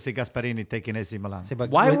 I'd like to see Gasperini taking AC Milan. See, but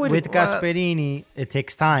Why with, would- with Gasperini, it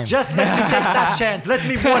takes time. Just let me take that chance. Let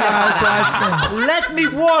me worry about it. Let me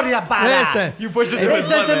worry about that. Listen, push it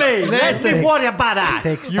Listen to me. Let Listen. me worry about that.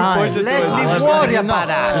 It takes time. push it to Let his me limit. Just letting worry you know. about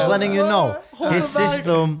that. Just letting you know. Hold His it back.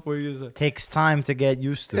 system takes time to get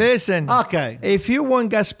used to. listen. Okay. If you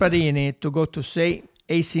want Gasparini to go to say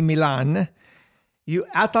AC Milan,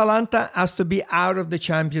 Atalanta has to be out of the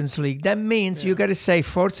Champions League. That means you got to say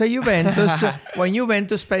Forza Juventus when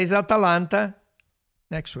Juventus plays Atalanta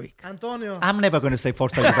next week. Antonio. I'm never going to say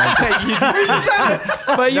Forza Juventus.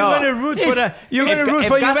 But you're No. going to root for the. You're going to root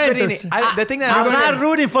for Juventus. The thing that I'm not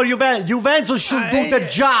rooting for Juventus. Juventus should do the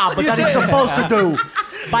job that it's supposed to do.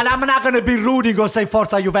 But I'm not going to be rooting or say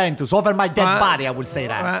Forza Juventus. Over my dead body, I will say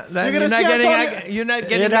that. Then You're you're, gonna not see getting. Antonio- You're not You're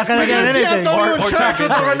getting. not gonna We're get gonna see anything. Antonio Or in church with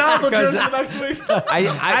the Ronaldo Because- jersey next week.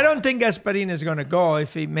 I don't think Gasparini is going to go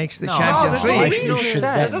if he makes the No, Champions that no, makes League. no He should sense.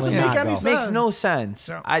 That definitely doesn't make not any go. sense. makes no sense.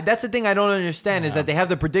 So- That's the thing I don't understand is that they have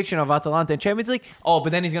the prediction of Atalanta in Champions League. Oh,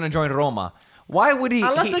 but then he's going to join Roma. Why would he?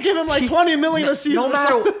 Unless they give him like 20 million a season. No or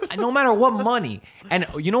something. matter, no matter what money. And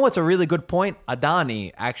you know what's a really good point?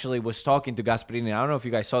 Adani actually was talking to Gasperini. I don't know if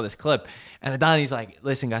you guys saw this clip. And Adani's like,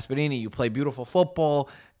 listen, Gasperini, you play beautiful football.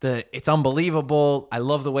 It's unbelievable. I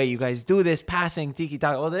love the way you guys do this, passing,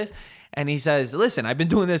 tiki-taka, all this. And he says, listen, I've been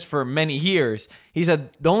doing this for many years. He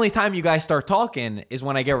said, the only time you guys start talking is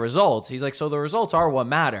when I get results. He's like, so the results are what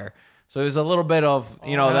matter. So there's a little bit of,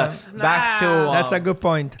 back to... That's a good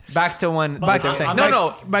point. Back to when like they're saying, I'm no, like-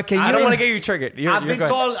 no, but can I you- don't want to get you triggered. You're, I've you're been good.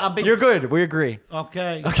 told- You're good. We agree.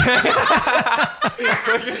 Okay.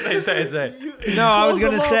 Say. No, I was Close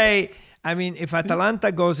going to them up. say, I mean, if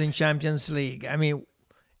Atalanta goes in Champions League, I mean,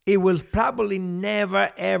 it will probably never,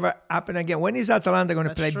 ever happen again. When is Atalanta going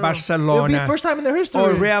to play True. Barcelona? It'll be first time in their history.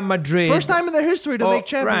 or Real Madrid. First time in their history to make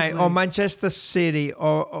Champions right, League. or Manchester City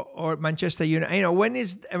or Manchester United. You know, when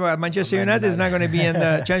is Manchester United is not going to be in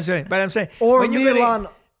the Champions League. But I'm saying Or when you're Milan.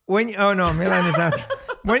 Oh no, Milan is out.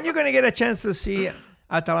 When you're going to get a chance to see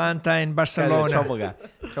Atalanta and Barcelona? Trouble guy.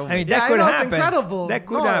 I mean, Yeah, that I could know, it's happen. incredible. That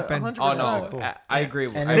could No, happen. 100%. Oh no, I agree.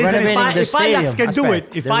 And I, they're Listen, renovating the if Ajax stadium. can do it,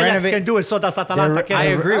 That's if right. Ajax can do it, so does Atalanta They're- can. I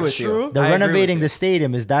agree That's with you. true. They're I agree renovating with the you.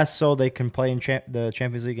 stadium. Is that so they can play in the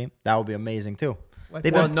Champions League game? That would be amazing too.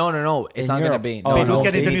 They've Well, been- no. It's In not going to Europe. be. Oh, No, Wait, no. who's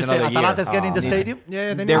getting it the new needs stadium? another year. Atalanta's getting the Needs- stadium?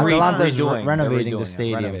 Yeah, they They're need re- Atalanta's redoing- renovating they're the redoing,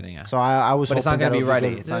 stadium. renovating, yeah. So I was But it's hoping not going to be that ready.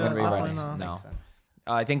 would It's not Yeah, going to be ready. definitely not. No.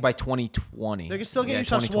 I think by 2020. They can still get use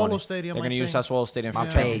 2020. Sassuolo Stadium, They're I going to use think. Sassuolo Stadium for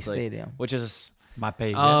Mapei Champions League, Stadium. which is My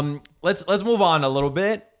pay. let's move on a little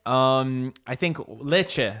bit. I think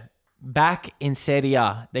Lecce back in Serie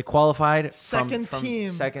A. They qualified Second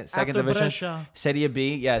team second after division, Brescia. Serie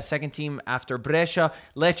B. Yeah, second team after Brescia.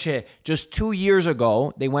 Lecce just 2 years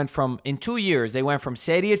ago. In 2 years they went from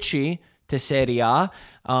Serie C to Serie A.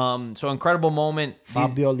 So incredible moment.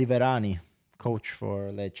 Fabio Liverani, coach for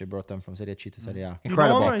Lecce, brought them from Serie C to Serie A. You know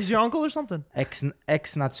Incredible. him? Is your uncle or something? Ex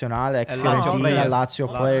Nazionale, ex Lazio Fiorentina, player. Lazio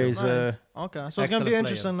player. He's Okay, so it's gonna be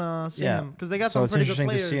Excellent interesting seeing yeah, him because they got so some it's pretty good interesting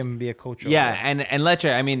players. to see him be a coach. over Yeah, there. and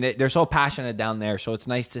Lecce, I mean, they're so passionate down there, so it's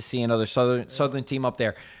nice to see another southern team up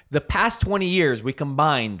there. The past 20 years, we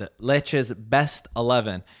combined Lecce's best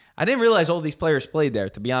 11. I didn't realize all these players played there,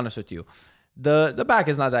 to be honest with you. The back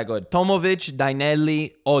is not that good. Tomovic,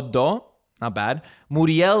 Dainelli, Oddo, not bad.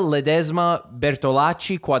 Muriel, Ledesma,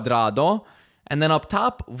 Bertolacci, Quadrado. And then up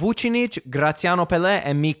top, Vucinic, Graziano Pelé,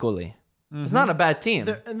 and Micoli. It's not a bad team.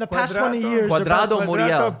 In the past Quadrado. 20 years, their Quadrado, best-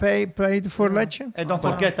 Muriel. Played for Lecce. And don't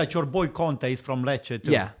forget that your boy Conte is from Lecce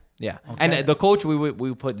too. Yeah. And the coach,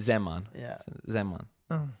 we put Zeman. Yeah. Zeman,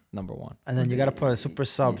 number one. And then you got to put a super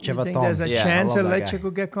sub, You think Cevaton. there's a Yeah, I chance that love that Lecce guy.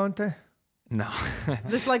 could get Conte? No.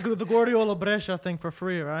 This is like the Guardiola Brescia thing for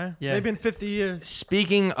free, right? Yeah. They've been 50 years.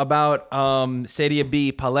 Speaking about Serie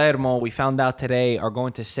B, Palermo, we found out today are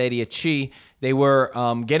going to Serie C. They were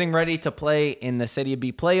getting ready to play in the Serie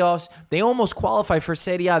B playoffs. They almost qualified for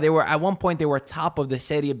Serie A. At one point they were top of the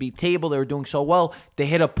Serie B table. They were doing so well. They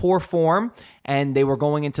hit a poor form and they were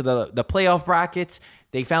going into the playoff brackets.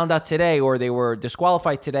 They found out today, or they were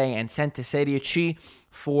disqualified today and sent to Serie C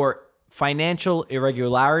for financial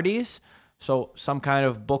irregularities. So some kind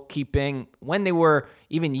of bookkeeping when they were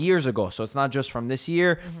even years ago. So it's not just from this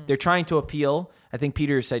year. They're trying to appeal. I think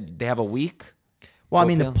Peter said they have a week. Well, I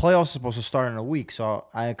mean, the appeal. playoffs are supposed to start in a week, so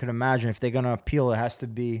I could imagine if they're gonna appeal, it has to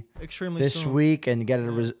be Extremely this soon. week and get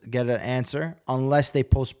an answer, unless they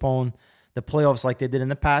postpone the playoffs like they did in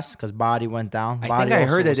the past, because Body went down. I Body think I also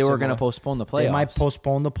heard that was they were going to similar. postpone the playoffs. They might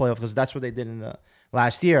postpone the playoffs because that's what they did in the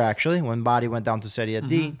last year, actually, when Body went down to Serie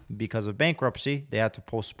D because of bankruptcy. They had to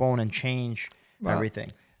postpone and change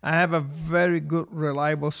everything. I have a very good,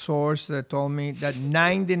 reliable source that told me that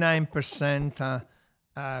 99%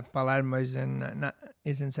 Palermo is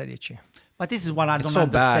in Serie C. But this is what I don't so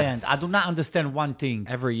bad. understand. I do not understand one thing.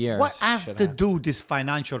 Every year What it has should to happen. do this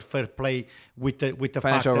financial fair play with the Financial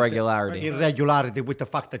fact that irregularity. irregularity, with the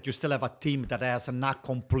fact that you still have a team that has not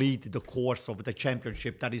completed the course of the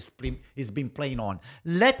championship that is been playing on.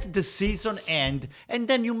 Let the season end, and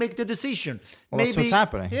then you make the decision. Well, that's what's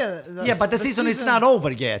happening. Yeah, Yeah, but the season is not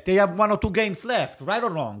over yet. They have 1 or 2 games left, right or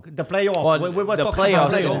wrong? The playoff. Well, we were the talking about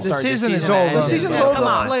playoffs didn't playoffs. The start. season is season over. The ended. season's Yeah, over. come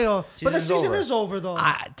on. Playoff. But the Season's season over. is over though.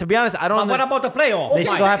 To be honest, I don't But what know. about the playoff? They Okay,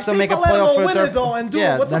 still have to say make a Palermo playoff for win the third. it, though, and do it.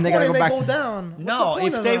 Yeah, What's then the they gotta point go if back they to go down? What's No, the point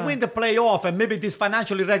if of they that? win the playoff and maybe this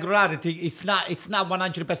financial irregularity, it's not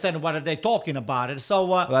 100% what they're talking about it. So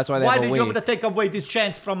that's why they why have a did you week. have to take away this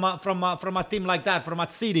chance from a team like that, from a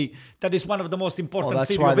city that is one of the most Well, important that's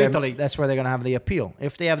cities why of Italy? that's why they're gonna have the appeal.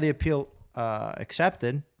 If they have the appeal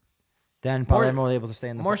accepted, then Palermo is able to stay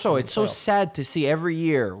in the More so, in the it's so playoffs. sad to see every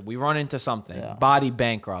year we run into something. Yeah. Body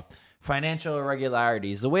bankrupt, financial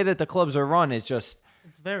irregularities. The way that the clubs are run is just,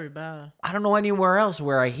 It's very bad. I don't know anywhere else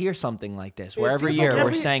where I hear something like this, where It every feels year like we're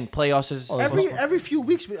every- saying playoffs is Every few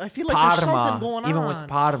weeks, I feel like there's something Parma, going on. even with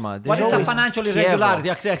Parma. What there's is a always financial Chievo. irregularity?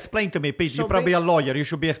 Actually, explain to me, Pete. So You're probably a lawyer. You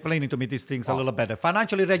should be explaining to me these things a little better.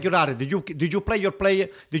 Financial irregularity. Did you play your player?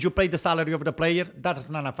 Did you play the salary of the player? That is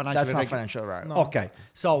not a financial. That's not irregularity. financial, right? Okay.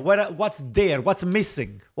 So what's there? What's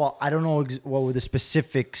missing? Well, I don't know what were the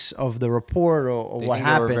specifics of the report or They what think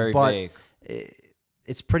they were happened, very but vague.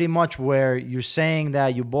 it's pretty much where you're saying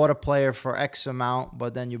that you bought a player for X amount,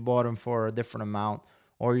 but then you bought him for a different amount,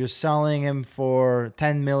 or you're selling him for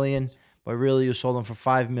 10 million, but really you sold him for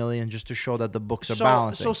 5 million just to show that the books are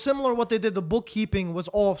balancing. So similar what they did, the bookkeeping was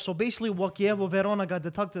off. So basically what Chievo Verona got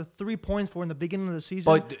deducted 3 points for in the beginning of the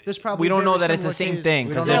season. But This probably we don't know very that it's the similar same case. thing We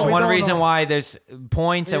because don't there's know. We one don't reason know. why there's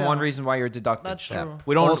points and Yeah. one reason why you're deducted. That's true.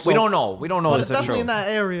 We don't. Also- we don't know. We don't know But if it's it's definitely true. in that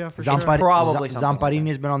area for Zampari- sure. Probably something like Zamparini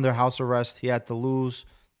has been under house arrest. He had to lose.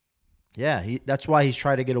 Yeah, that's why he's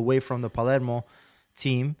trying to get away from the Palermo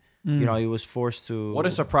team. You know, he was forced to. What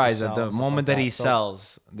a surprise sell at the and stuff moment like that he So-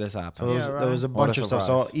 sells, this So happens. there was, Yeah, there was a What a bunch of stuff.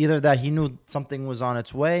 So surprise. either that he knew something was on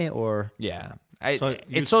its way, or Yeah,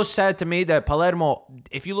 It's so sad to me that Palermo,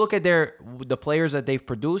 if you look at the players that they've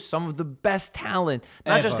produced, some of the best talent,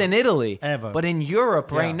 not just in Italy, but in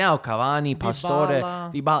Europe right now. Cavani, Pastore,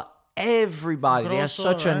 Dybala, everybody. They have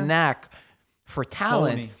such a knack for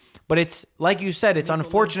talent. Tony. But it's like you said, it's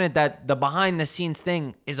unfortunate that the behind the scenes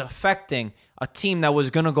thing is affecting a team that was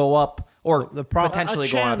going to go up or potentially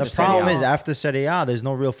go up. The problem is after Serie A, there's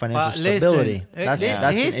no real financial stability. That's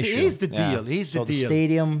an issue. Here's the deal. Here's the deal. The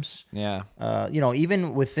stadiums. Yeah.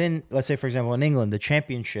 Even within, let's say, for example, in England, the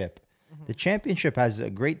championship. The championship has a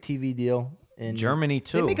great TV deal. In Germany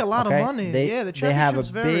too. They make a lot of money. The they have a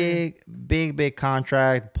championship's big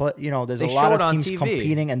contract. There's They a show lot it of on teams TV.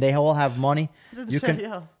 competing, and they all have money.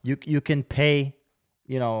 Yeah. You can pay,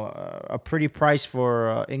 a pretty price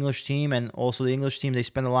for English team, and also the English team, they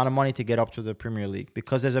spend a lot of money to get up to the Premier League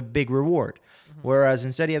because there's a big reward. Whereas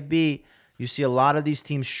in Serie B, you see a lot of these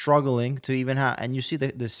teams struggling to even have, and you see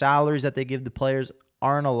the salaries that they give the players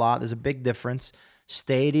aren't a lot. There's a big difference.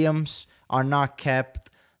 Stadiums are not kept.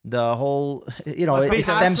 The whole, it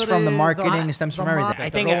stems from the marketing, it stems from everything. I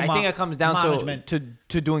think it comes down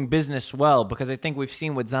to doing business well, because I think we've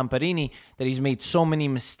seen with Zamparini that he's made so many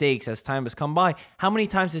mistakes as time has come by. How many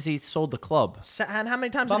times has he sold the club? And how many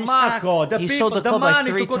times But did he sack? Marco, the He people, sold the the club like money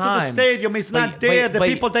 3 to go times. to the stadium is not But- there. but- The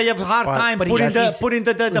people, they have hard time but putting he's-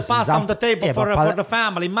 the pasta on the table for Pal- the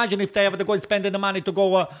family. Imagine if they have to go and spend the money to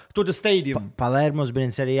go to the stadium. Palermo's been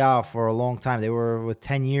in Serie A for a long time. They were with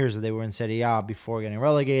 10 years that they were in Serie A before getting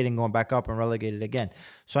relegated and going back up and relegated again.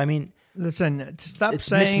 So I mean, Listen, stop It's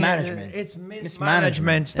saying mismanagement. It's Mismanagement.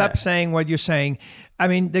 mismanagement. Stop saying what you're saying. I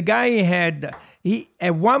mean, the guy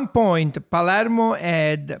at one point, Palermo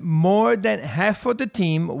had more than half of the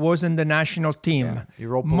team was in the national team. Yeah,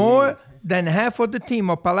 Europa more League. than half of the team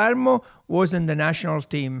of Palermo was in the national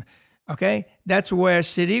team. Okay, that's where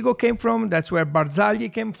Sirigo came from. That's where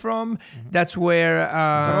Barzagli came from. That's where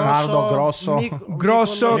Riccardo Grosso,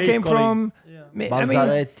 Grosso came Piccoli. from.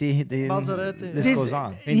 Balzaretti, Balzaretti. this goes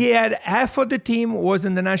on. He had half of the team was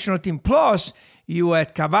in the national team. Plus, you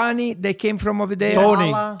had Cavani. They came from over there. Tony,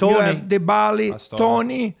 You Tony. have Dybala, Pastore.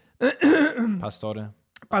 Tony, Pastore.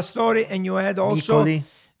 Pastore, and you had also Nicoli.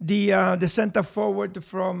 the center forward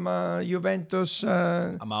from Juventus.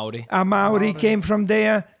 Amauri. Amauri came from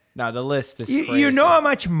there. Now the list is You crazy. know how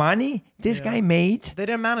much money this guy made? They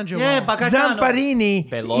didn't manage it Yeah, well. but Gaetano- Zamparini,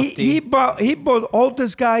 Belotti. he bought all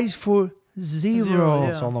these guys for zero.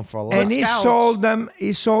 yeah. Sold them for a lot. And he Scouts.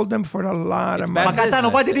 sold them for a lot of money. bad Gaetano,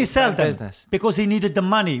 why did he It's sell bad them? business. Because he needed the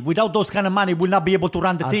money. Without those kind of money, he will not be able to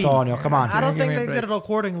run the team. Antonio, come on. I don't Give think me a they break. did it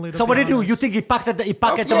accordingly. So what did he do? You think he packed the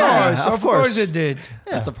money? Of course it did.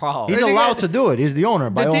 That's a problem. He's allowed to do it. He's the owner,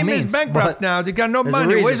 by The all team means. is bankrupt but now. They got no there's a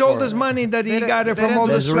money. reason Where's all for this it. money that he They got it they from didn't all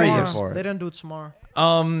do the it There's a reason streamers? for it. They didn't do it smart.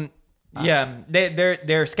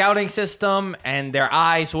 Their scouting system and their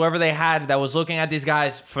eyes, whoever they had that was looking at these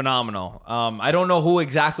guys, phenomenal. I don't know who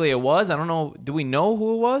exactly it was. I don't know. Do we know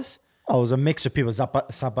who it was? Oh, it was a mix of people.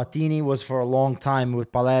 Sabatini was for a long time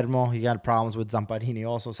with Palermo. He had problems with Zamparini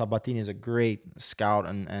also. Sabatini is a great scout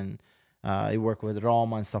and he worked with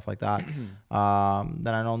Roma and stuff like that.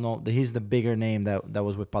 Then I don't know. He's the bigger name that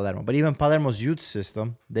was with Palermo. But even Palermo's youth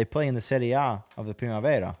system, they play in the Serie A of the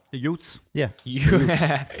Primavera. The youths. Yeah.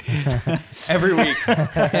 Every week.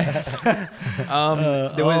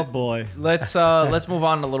 Oh boy. Let's move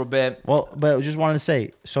on a little bit. Well, but I just wanted to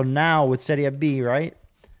say, so now with Serie B, right?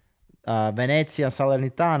 Venezia and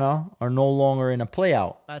Salernitana are no longer in a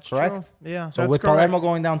playout. That's correct? true. Yeah. So That's with correct. Palermo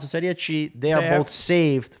going down to Serie C, they are They have- both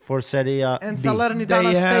saved for Serie And B. Salernitana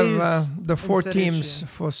They stays have the four in Serie teams C.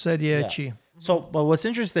 for Serie C. So, but what's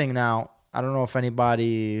interesting now, I don't know if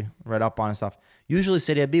anybody read up on stuff. Usually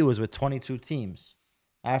Serie B was with 22 teams.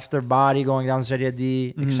 After Bari going down to Serie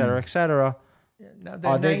D, et cetera, et cetera. Now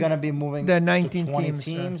Are they going to be moving they're to 19 20 teams,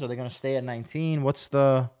 teams? Are they going to stay at 19? What's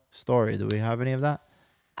the story? Do we have any of that?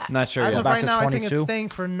 Not sure As yet. of back right to now, I think it's 22? staying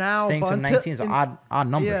for now. Staying but to until- 19 is an odd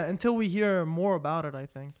number. Yeah, until we hear more about it, I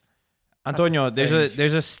think. Antonio, there's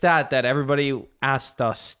a stat that everybody asked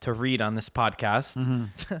us to read on this podcast.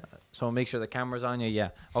 So make sure the camera's on you. Yeah.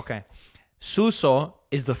 Okay. Suso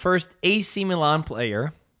is the first AC Milan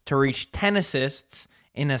player to reach 10 assists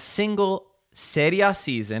in a single Serie A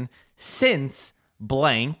season since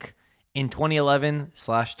blank in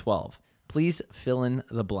 2011/12. Please fill in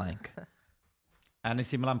the blank. An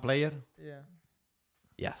AC Milan player. Yeah.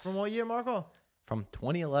 Yes. From what year, Marco? From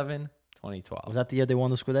 2011-2012. Was that the year they won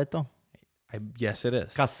the Scudetto? Yes, it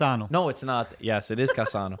is. Cassano. No, it's not. Yes, it is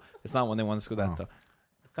Cassano. It's not when they won the Scudetto.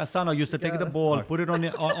 Cassano used to take the ball, put it on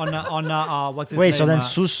what's his Wait, name? so then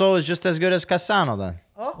Suso is just as good as Cassano then?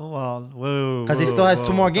 Well, Because he still has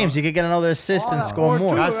 2 more games. He could get another assist and score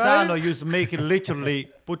more. Cassano used to make it literally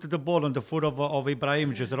put the ball on the foot of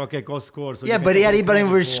Ibrahimovic. Just said, okay, go score. So Yeah, you but can he had take the Ibrahimovic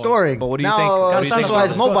ball. scoring. But what do you now, think? What do you think Cassano about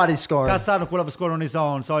has the nobody scoring. Cassano could have scored on his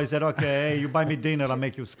own. So he said, okay, hey, you buy me dinner, I'll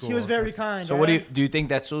make you score. He was very kind. So what do you think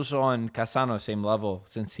that Suso and Cassano same level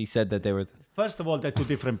since he said that they were First of all, they're 2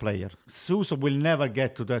 different players. Suso will never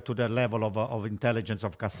get to the level of intelligence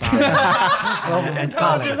of Cassano and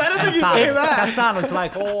talent. I don't think and you'd talent. say that. Cassano is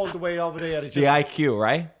like all the way over there. It's the just, IQ,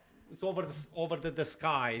 right? it's over the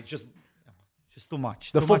sky. It's just too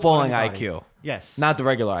much. The Too much for footballing anybody. IQ. Yes. Not the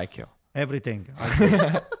regular IQ. everything.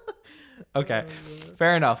 Okay,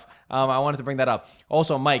 fair enough. I wanted to bring that up.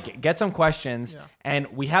 Also, Mike, get some questions, and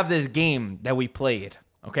we have this game that we played.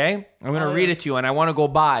 Okay, I'm gonna read it to you, and I want to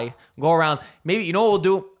go around. Maybe you know what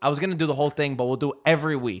we'll do. I was gonna do the whole thing, but we'll do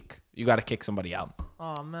every week. You got to kick somebody out.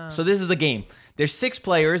 Oh man. So this is the game. There's 6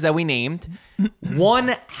 players that we named.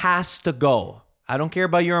 One has to go. I don't care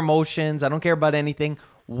about your emotions. I don't care about anything.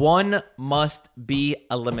 One must be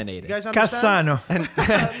eliminated. You guys understand?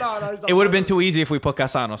 Cassano. No, It would have been too easy if we put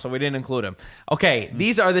Cassano, so we didn't include him. Okay,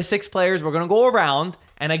 these are the 6 players. We're going to go around.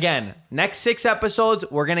 And again, next 6 episodes,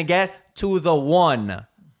 we're going to get to the one.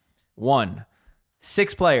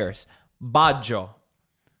 6 players. Baggio,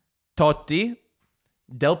 Totti,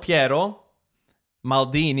 Del Piero,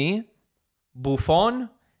 Maldini, Buffon,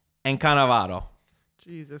 and Cannavaro.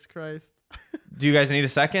 Jesus Christ. Do you guys need a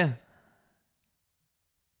second?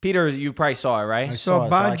 Peter, you probably saw it, right? I So saw it,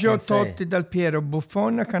 so I Baggio, can't say. Totti, Del Piero,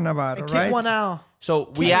 Buffon, Cannavaro, Kick right? one out.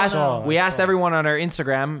 So we saw asked everyone on our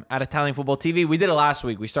Instagram at Italian Football TV. We did it last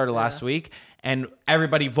week. We started last week, and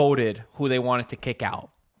everybody voted who they wanted to kick out.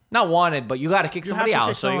 Not wanted, but you got to kick somebody have to out.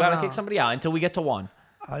 kick So you someone got to out. kick somebody out until we get to 1.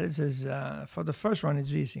 This is for the first one.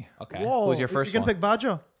 It's easy. Okay. Whoa. Who's your first You one? can pick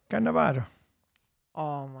Baggio. Cannavaro.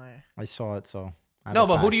 Oh my. I saw it, so. I No, have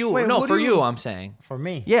a but who pass. do you? Wait, no, who for do you, you- I'm saying. For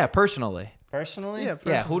me, Yeah, personally. personally, Yeah.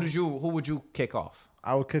 Yeah. Who would you kick off?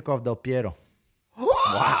 I would kick off Del Piero.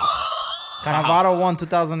 Wow. Cannavaro won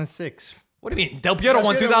 2006. What do you mean? Del Piero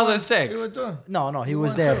won 2006. No, he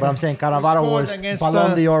was there, but I'm saying Cannavaro was against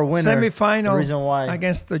Ballon d'Or winner. Semi-final The reason why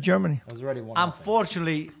against Germany. was already won.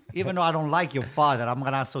 Unfortunately, even though I don't like your father, I'm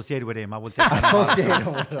gonna associate with him. I will take him. associated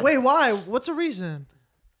with him. Wait, why? What's the reason?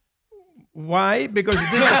 Why? Because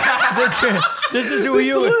this is who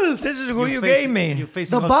you gave me. You're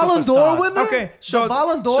facing The a Ballon d'Or superstar. winner? Okay, so the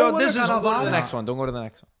Ballon d'Or so winner. this is Go to the Cannavaro? next one. Don't go to the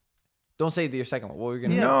next one. Don't say your second one. What were you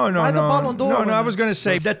gonna say? No, Why the Ballon d'Or no. I winner? was going to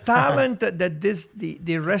say the talent that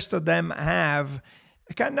the rest of them have.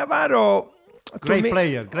 Cannavaro, Great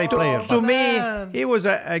player. To man. me, he was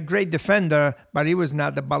a great defender, but he was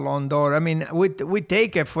not the Ballon d'Or. I mean, we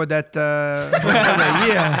take it for that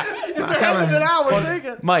year. We'll take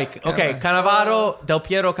it. Mike. Okay, Cannavaro, Del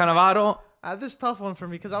Piero, Cannavaro. This is a tough one for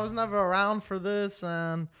me because I was never around for this,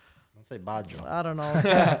 and Let's say Baggio. I don't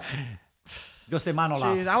know. Yo say Manolas.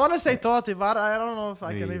 Jeez, I want to say Totti, but I don't know if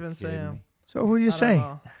I can even say him. So who do you say?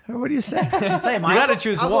 know. What do you say? Say You Mike. got to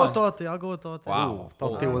choose I'll one. go with Totti. I'll go with Totti. Wow.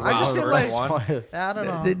 Totti was I just feel like- one. Yeah, I don't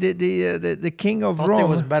know. the king of Totti Rome.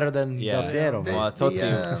 was better than Yeah. Del Piero. man. Well,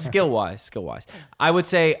 Totti, skill wise. I would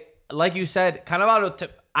say, like you said, Cannavaro.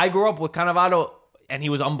 I grew up with Cannavaro, and he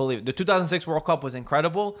was unbelievable. The 2006 World Cup was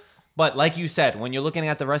incredible. But like you said, when you're looking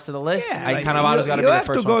at the rest of the list, Cannavaro's got to be the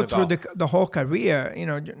first you one have to to go. go through the whole career,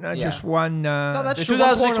 not just one. No, that's The true.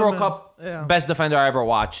 2006 One World tournament. Cup, Yeah. best defender I ever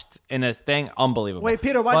watched in a thing. Unbelievable. Wait,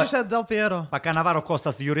 Peter, why'd But- you say Del Piero? But Cannavaro cost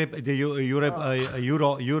us the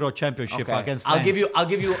Euro championship Okay. against I'll France.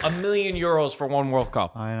 give you €1 million for one World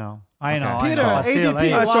Cup. I know. Peter, I know. Still, ADP.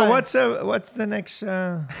 hey, So Why? what's the next?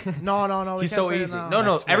 No. We He's can't so say it easy. now.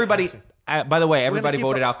 No. Everybody. By the way, everybody keep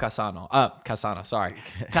voted up- out Cassano. Cassana. Sorry,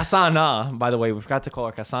 Cassana. By the way, we forgot to call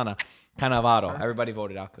her Cassana. Cannavaro. Everybody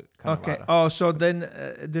voted out Cannavaro. Okay. Oh, so then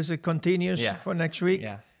this continues Yeah. for next week.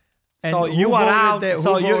 Yeah. And So who you are voted out. the- who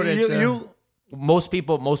So voted, you Most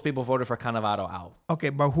people voted for Cannavaro out Okay,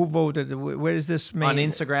 but who voted? Where is this made? on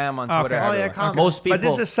Instagram, on Okay. Twitter. Oh, yeah, everywhere. comments. Most people. But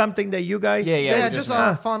this is something that you guys. Yeah, yeah. Yeah, we just just-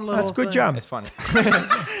 a fun little. That's good thing. job. It's funny.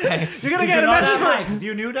 Thanks. You're gonna Did get you a know message that, from. Mike?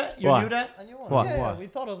 You knew that? You What? knew that? What? Yeah, we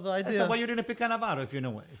thought of the idea. So why you didn't pick Cannavaro if you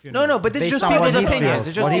know it? No, but this is Based just on people's what he opinions. feels,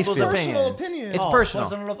 It's just what he people's feels. Personal opinions. opinion. It's Oh,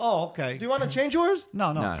 personal. Oh, okay. Do you want to change yours?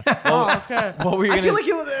 No. No. Oh, okay. What were you I gonna? feel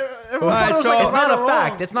like everyone thought it was so- like It's not right a or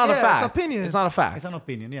fact. wrong. It's not a Yeah, fact. It's opinion. It's not a fact. It's an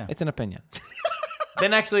opinion, yeah. It's an opinion. The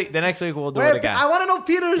next week we'll do Wait, it again. I want to know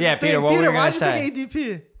Peter's. Yeah, thing. Peter, what were you why'd gonna you pick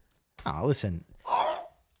ADP? Oh, listen.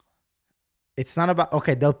 It's not about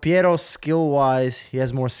Del Piero skill wise, he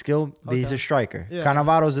has more skill, but he's a striker. Yeah.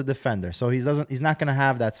 Cannavaro's a defender, so he's not gonna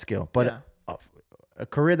have that skill. But Yeah. a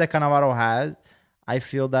career that Cannavaro has, I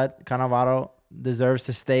feel that Cannavaro deserves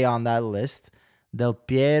to stay on that list. Del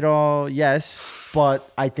Piero, yes, but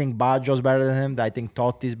I think Baggio's better than him. I think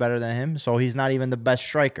Totti's better than him. So he's not even the best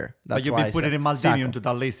striker. That's But you've why been I putting said Maldini Saka. into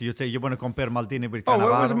that list. You want to compare Maldini with Oh, Cannavaro?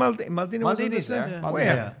 where was Maldini? Maldini was Maldini's there. there. Where?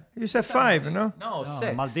 Yeah. You said 5, no? No, No,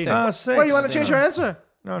 six. Maldini. Ah, 6. Wait, you want to change your answer?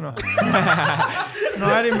 No. No,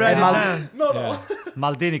 I didn't write it down. No.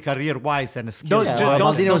 Maldini career-wise and Don't, skill. just, well,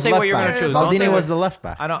 don't, Maldini don't was say what left you're back. gonna choose. Don't say Maldini what- was the left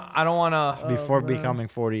back I don't want to. before becoming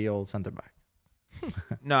 40-year-old center back.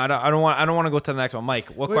 No, I don't want to go to the next one. Mike,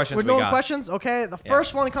 what questions We're we doing got? questions. Okay, the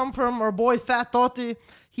first one come from our boy Fat Totti.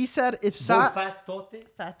 He said if Fat Totti?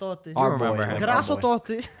 Fat Totti. Our remember boy. him. Grasso Our boy.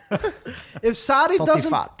 Totti. if Sari Totti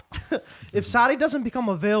doesn't fat. if Sari doesn't become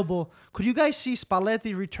available, could you guys see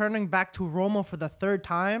Spalletti returning back to Roma for the third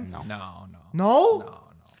time? No. No?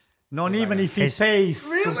 Not even if he pays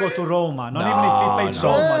to go to Roma. Not even if he pays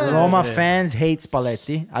Roma. Roma fans hate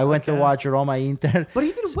Spalletti. I went to watch Roma Inter. But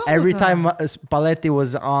he did well Every with them. time Spalletti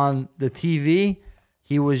was on the TV,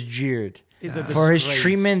 he was jeered. It's a For his disgrace.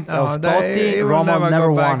 treatment No, of that- he Totti, will Roma never never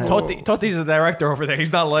go back. wanted. Totti's the director over there.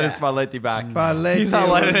 He's not letting Spalletti back. Spalletti He's not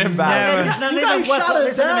letting him was back. never- He's not You even guys welcome. shut it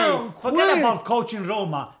Listen to down, me. Forget quick. about coaching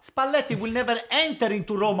Roma. Spalletti will never enter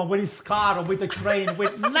into Roma with his car or with a train,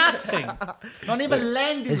 with nothing. Not even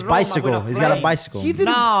land in His Roma bicycle. with He's got a plane. bicycle. He did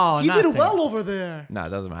No, he did nothing. well over there. No, it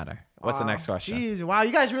doesn't matter. What's the next question? Jeez, wow,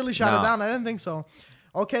 you guys really shot No. it down. I didn't think so.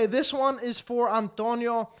 Okay, this one is for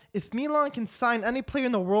Antonio. If Milan can sign any player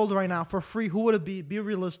in the world right now for free, who would it be? Be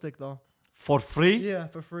realistic though. For free? Yeah,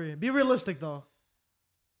 for free. Be realistic though.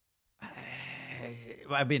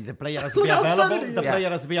 I mean, the player has to Look be how available. excited he The is. player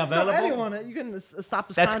has to be No, available. anyone, you can stop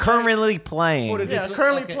this. That's contract. currently playing. Put it Yeah, this-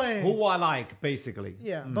 currently okay, playing. Who I like, basically.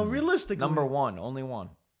 Yeah, but realistically. Number one, only one.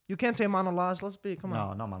 You can't say Manolas. Let's be. Come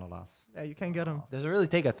on. No, no Manolas. Yeah, you can't get him. Does it really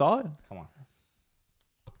take a thought? Come on.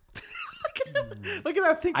 Look at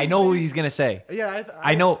that thing. I know who he's gonna say. Yeah,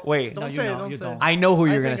 I know. Wait, Don't you say it. know, Don't you say don't. it. I know who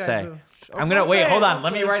I you're gonna think I say. do. I'm gonna Don't wait. say it, Hold on. don't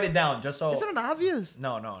Let me say it. write it down just so. Isn't it obvious?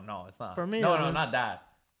 No, it's not. For me, no, it no, is. not that.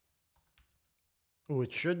 Oh,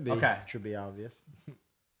 it should be. Okay. It should be obvious.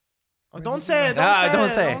 Oh, don't say it. Don't Ah, say don't it.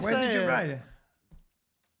 say it. Don't When say did you it. write it?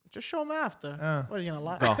 Just show him after. What are you gonna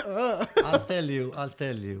lie? Go. I'll tell you.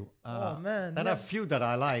 Oh, man, There yeah. are a few that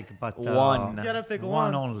I like, but One. You gotta pick one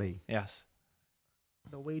one. only. Yes.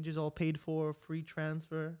 The wages all paid for, free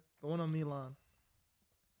transfer, going on Milan.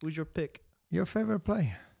 Who's your pick? Your favorite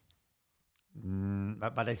player?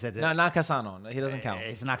 But I said No, not Casano. He doesn't count.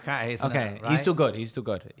 It's not. It's Okay, not, he's right? too good. He's too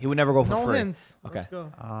good. He would never go for No free. hints. Okay. Let's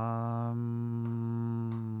go.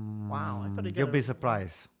 Wow, I thought he'd get you'll it. be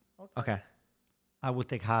surprised. Okay. I would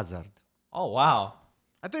take Hazard. Oh wow.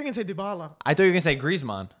 I thought you were gonna say Dybala. I thought you were gonna say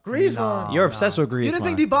Griezmann. Griezmann. You're obsessed with Griezmann. You didn't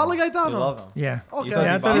think Dybala You Gaetano? love him. Yeah. Okay. You thought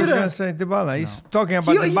Yeah, I thought he was Peter. going to say Dybala. He's talking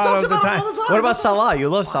about He Dybala talks all the about him time. all the time. What about Salah? You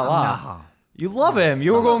love Salah. Nah. You love him.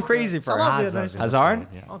 You were going crazy for Salah him. did nice. Hazard?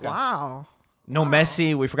 Yeah. Wow. No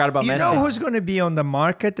Messi. We forgot about You Messi. know who's going to be on the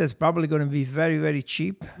market that's probably going to be very, very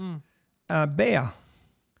cheap? Bale.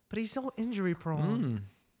 But he's so injury prone.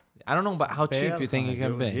 I don't know about how cheap you think he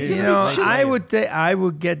can be. Yeah. You know, I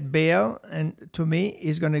would get Bale, and to me,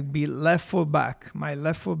 he's going to be left full back. My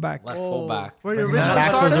left full back. Left full back. Where you Back originally to his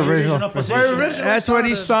started? original Where you originally That's what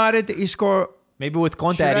he started. He scored. Maybe with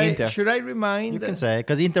Conte at Inter. Should I remind? You can say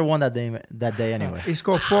because Inter won that day anyway. He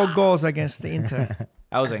scored 4 goals against the Inter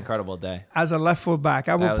That was an incredible day. as a left full back.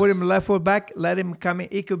 I That would put was- him left full back. Let him come in.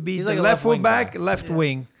 He could be He's the like a left left full wing back, guy. left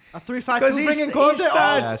wing. A 3-5-2 Because bringing he Conte. starts.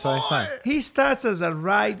 Yeah, that's what I said. He starts as a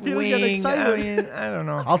right Peter's wing. getting I excited. mean, I don't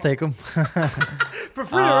know. I'll take him. For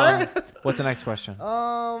free, right? What's the next question?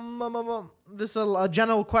 This is a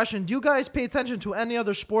general question. Do you guys pay attention to any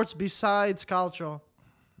other sports besides calcio?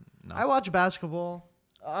 No. I watch basketball.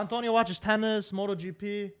 Antonio watches tennis,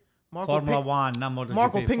 MotoGP. Marco Formula ping- One, not MotoGP.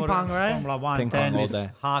 Marco ping pong, right? Formula One, Ping pong all tennis, day.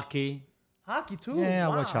 hockey. Hockey too. Yeah, I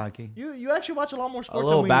Wow. watch hockey. You actually watch a lot more sports.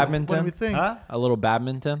 little than badminton? When we think. Huh? A little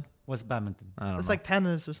badminton. What's badminton? I don't It's know. like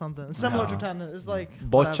tennis or something. It's similar to tennis. It's like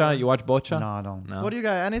Boccia. whatever. You watch boccia? No, I don't. No. What do you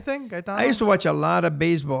got? Anything? Gaetano? I used to watch a lot of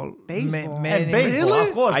baseball. Baseball? Many, Baseball, Really?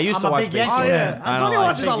 of course. I used I'm to a watch big baseball. Oh Yankee yeah, fan. I don't Antonio like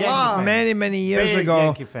watches a Big Yankee lot. fan. many years Big ago.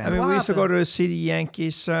 Yankee fan. I mean, What we used to go happened? to City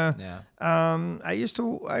Yankees. Yeah. I used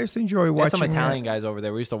to enjoy We had watching. some Italian guys over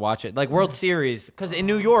there. We used to watch it, like World Series, because in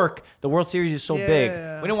New York the World Series is so big.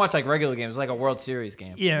 Yeah. We didn't watch like regular games. It was like a World Series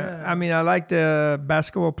game. Yeah, I mean, I like the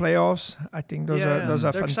basketball playoffs. I think those are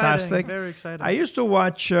They're fantastic. Exciting. Very exciting. I used to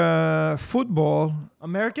watch football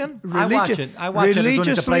American? I watch it. I watch it during the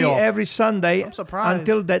religiously playoff. every Sunday I'm surprised.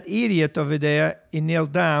 until that idiot over there he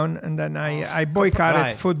kneeled down, and then I boycotted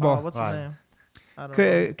Right. football. Oh, what's Right. his name? I don't know.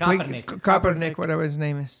 Kaepernick. Kaepernick, whatever his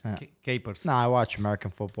name is. Capers. No, I watch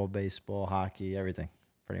American football, baseball, hockey, everything.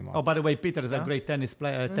 pretty much. Oh, by the way, Peter is a great tennis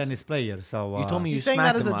player. So You told me you He's saying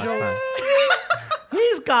that smacked as him a last joke.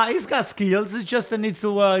 time. he's got skills. He just needs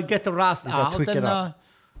to get the rust gotta out, tweak it and up.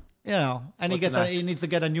 you know, and What's next? he needs to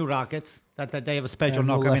get a new racket. That they have a special And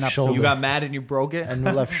now the coming left up soon. shoulder. You got mad and you broke it. And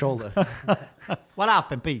the left shoulder. What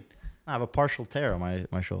happened, Pete? I have a partial tear on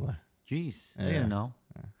my shoulder. Jeez, I Yeah. didn't know.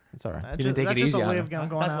 It's all right. That's didn't take that's it just easy a on way him. of going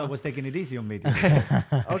That's why I out. was taking it easy on me.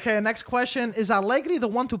 Okay, next question. Is Allegri the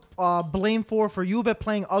one to blame for Juve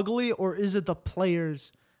playing ugly, or is it the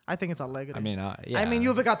players? I think it's Allegri. I mean, yeah. I mean,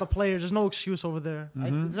 Juve got the players. There's no excuse over there.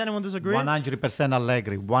 Does anyone disagree? 100%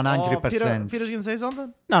 Allegri. Oh, 100%. Peter's going to say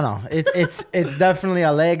something? No. It's definitely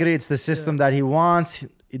Allegri. It's the system that he wants.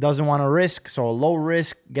 He doesn't want to risk, so low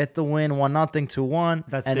risk, get the win, 1-0, 2-1,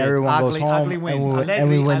 That's and it. everyone ugly, goes home, ugly win. and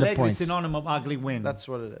we win the Allegri points. is synonym of ugly win. That's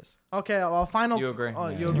what it is. Okay, well, final. You agree? Oh,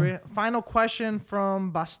 Yeah. you agree. Final question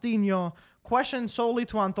from Bastino. Question solely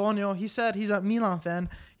to Antonio. He said he's a Milan fan.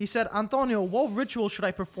 He said, Antonio, what ritual should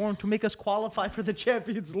I perform to make us qualify for the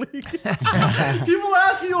Champions League? People are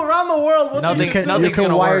asking you around the world what Nothing- they should do. nothing's you can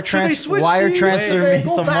gonna wire, work. Should they switch wire seats? transfer Should they me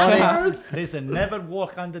go some money. backwards? Listen, never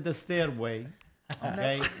walk under the stairway.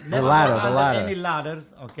 Okay. The ladder, walk the under ladder. Any ladders.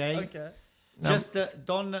 Okay. Okay. Just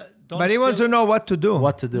don't. But he wants to know what to do.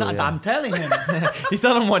 What to do? No, yeah. I'm telling him. He's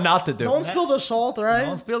telling him what not to do. Don't spill the salt, right?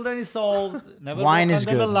 Don't spill any salt. Never Wine walk is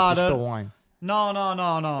under good. the Just ladder. spill wine. No.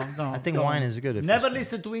 I think wine is good. If Never you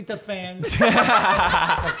listen to interfans.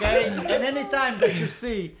 Okay? And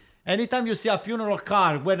anytime you see a funeral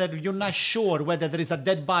car, whether you're not sure whether there is a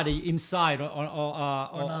dead body inside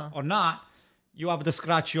or not, you have to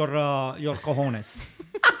scratch your cojones.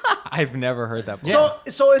 I've never heard that before.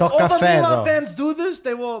 So if Toca all the fe, Milan though. fans do this,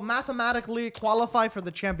 they will mathematically qualify for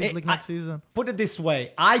the Champions League next season. Put it this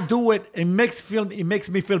way: I do it. It makes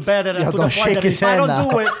me feel better. Yo, to the don't point shake that his if I hand don't now.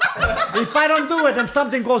 do it, if I don't do it, and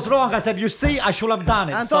something goes wrong, I said, "You see, I should have done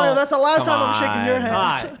it." Antonio, So- that's the last Come time I'm shaking your on.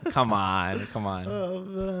 hand. Alright. Come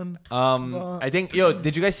on. Oh, man. I think,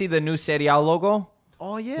 did you guys see the new Serie A logo?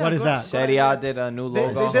 Oh, yeah. What is go- that? go Serie ahead. A did a new They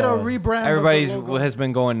logo. did a So, rebrand. Everybody's of the logo. has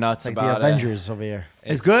been going nuts like the about Avengers over here.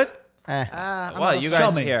 It's good. Eh. I'm Well, not you a- guys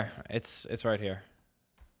Show me. here. It's right here.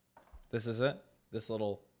 This is it. This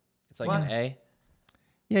little. It's like What? an A.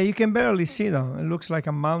 Yeah, you can barely see though. It looks like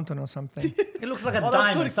a mountain or something. It looks like a Oh, that's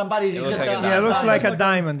diamond. good. Somebody looks just like a Yeah, it looks like a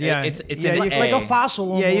diamond. Yeah, It's yeah, an you, A. like a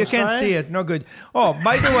fossil. yeah, you almost, can't right? see it. No good. Oh,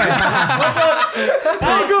 by the way,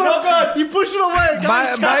 No good. No good. You push it away. by,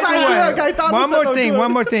 Guys, by the way, Gaetano one said more no thing. good.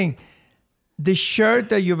 One more thing. The shirt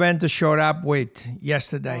that Juventus showed up with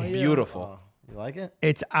yesterday, Beautiful. You like it?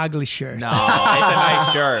 it's ugly shirt. No, it's a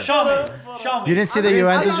nice shirt. Show me. You didn't see the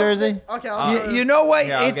Juventus jersey? Okay, I'll show You know what?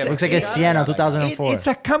 Yeah, I'll it's get- Looks like a Siena it, 2004. it's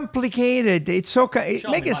a complicated. It's so.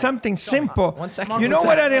 Make it something simple. 1 second. You know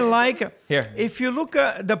what I didn't like? Here. If you look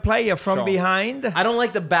at the player from Show 'em. behind, I don't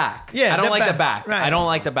like the back. Yeah, I don't the like the back. back. Right. I don't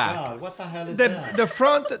like the back. God, what the hell is the that? the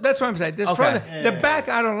front. That's what I'm saying. This Okay. front, the back.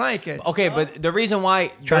 I don't like it. Okay, but the reason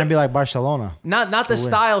why Trying to be like Barcelona. not the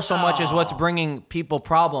style so much as what's bringing people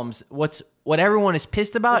problems. What everyone is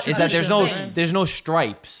pissed about is that there's no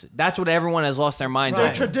stripes. That's what everyone has lost their minds Their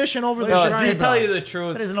on. tradition over the To stripes. tell you the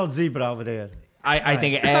truth, There is no zebra over there. I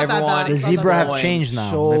think not that everyone bad. The It's zebra have going changed now.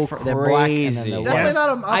 So They're black and then crazy. they're Definitely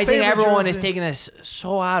not a I think favorite everyone jersey. is taking this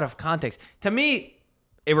so out of context. To me,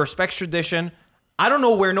 it respects tradition. I don't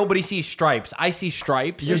know where nobody sees stripes. I see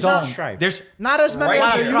stripes. There's not stripes. There's Not as many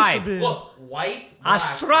Right as there used stripe. to be. look white, A black,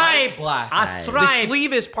 stripe. white, black. A The stripe.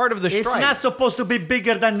 sleeve is part of the It's stripe. not supposed to be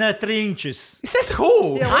bigger than 3 inches. It says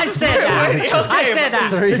who? I said that. I said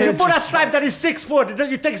that. 3 If you put a inches. stripe that is 6 foot,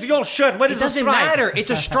 you take your shirt. Where It is the doesn't stripe? matter.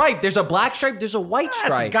 It's a stripe. There's a black stripe. There's a white That's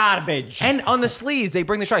stripe. garbage. And on the sleeves, they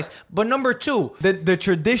bring the stripes. But number two, the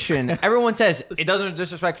tradition. Everyone says it doesn't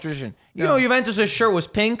disrespect tradition. You know, Juventus' shirt was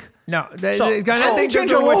pink. No, So- it's got so- nothing to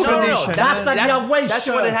change do your with logo. tradition. That's the away That's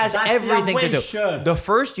shirt. what it has That's the everything to away do. shirt. The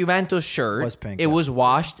first Juventus shirt Was pink, It yeah. was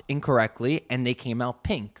washed incorrectly, and they came out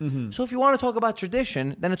pink. So if you want to talk about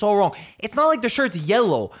tradition, then it's all wrong. It's not like the shirt's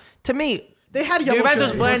yellow. To me, They had the yellow Juventus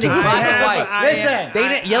shirts. blending I black and have- white. I Listen, have- They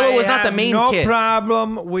didn't- yellow was not the have main no kit.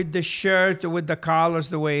 problem with the shirt, with the colors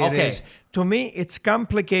the way it Okay. is. To me, it's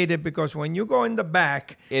complicated because when you go in the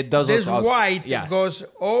back, It does this look ugly. white Yes. goes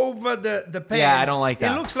over the pants. Yeah, I don't like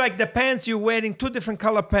that. It looks like the pants you're wearing, two different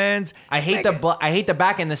color pants. I hate I hate the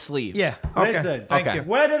back and the sleeves. Yeah. Okay. Listen, Thank okay. you.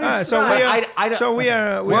 Where did it So start? we are, I don't- so we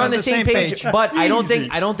are We're on the same page, but I don't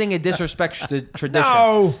think it disrespects the tradition.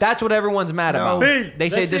 No. That's what everyone's mad No. about. Pete, They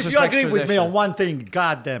say let's see if you disrespects agree with me tradition. on one thing.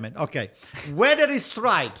 God damn it. Okay. Whether it's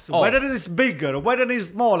stripes, Oh. whether it is bigger, whether it is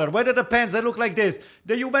smaller, whether the pants they look like this,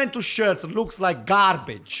 the Juventus shirts looks like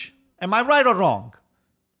garbage. Am I right or wrong?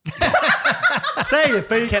 Say it,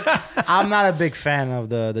 Pete. I'm not a big fan of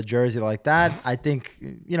the jersey like that. I think,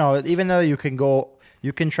 even though you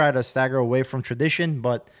can try to stagger away from tradition,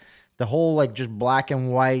 but the whole like just black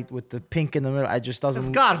and white with the pink in the middle, it just doesn't. It's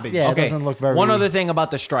garbage. Yeah, Okay. it doesn't look very. One other thing about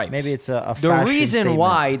the stripes. Maybe it's a the fashion reason statement.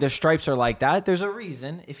 why the stripes are like that. There's a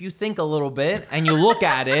reason. If you think a little bit and you look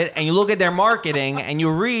at it and you look at their marketing and you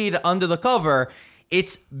read under the cover,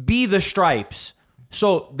 it's be the stripes.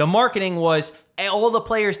 So the marketing was all the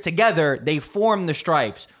players together. They form the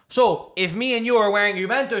stripes. So if me and you are wearing a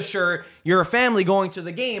Juventus shirt, you're a family going to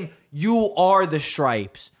the game. You are the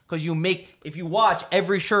stripes. Because if you watch,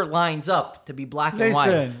 every shirt lines up to be black and white.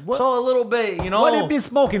 Listen, So a little bit, What have you been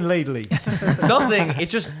smoking lately? nothing.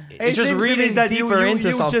 It's just It seems to me reading that deeper you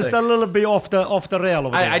into something. just a little bit off the rail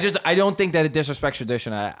over there. I don't think that it disrespects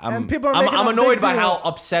tradition. I'm And people are making I'm a annoyed big by deal. how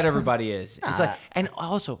upset everybody is. It's like, and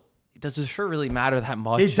also, does the shirt really matter that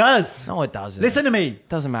much? It does. No, it doesn't. Listen to me. It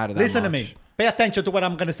doesn't matter that Listen much. to me. Pay attention to what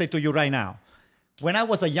I'm going to say to you right now. When I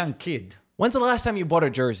was a young kid, When's the last time you bought a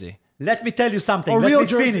jersey? let me tell you something. A Let real me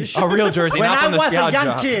jersey. finish. A real jersey, When not I from the was a Spiaggia.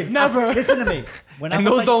 young kid, Never. Listen to me. When And I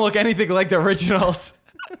was those don't look anything like the originals.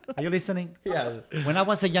 Are you listening? Yeah. When I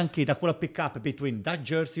was a young kid, I could have picked up between that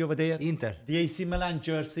jersey over there, Inter. the AC Milan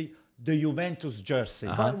jersey, the Juventus jersey.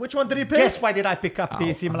 Which one did he pick? Guess why did I pick up the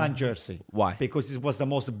AC Milan jersey? Why? Because it was the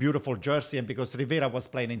most beautiful jersey and because Rivera was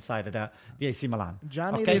playing inside of the AC Milan.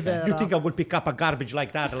 Johnny okay? Rivera. You think I would pick up a garbage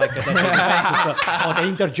like that, like the Juventus or the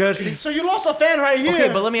Inter jersey? So you lost a fan right here. Okay,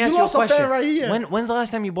 but let me ask you a lost question. fan right here. When's the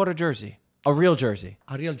last time you bought a jersey? A real jersey?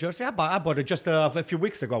 A real jersey? I bought it just a few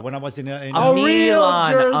weeks ago when I was in A real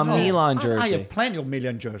Milan, jersey. a Milan I jersey. have plenty of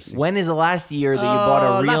million jerseys. When is the last year that you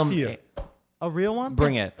bought a real? Last year. A real one?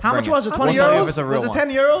 Bring it. How Bring much it. was it? 20 We'll tell you euros? if it's a real Was it one. 10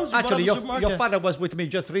 euros? You Actually, bought it at the your supermarket. father was with me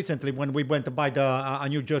just recently when we went to buy a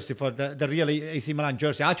new jersey for the real AC Milan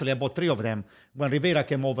jersey. Actually, I bought 3 of them when Rivera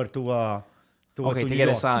came over to Okay, to New get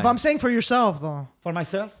a York. sign. But I'm saying for yourself, though. For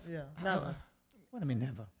myself? Yeah. Never. What do I mean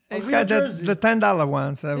never? He's real got jersey. the $10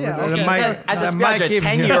 ones. Yeah, The okay. Mike, At the Mike Spiaggia, gives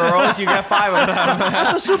 10 you. euros, you get 5 of them.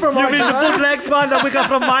 At the supermarket. right? Bootlegs one that we got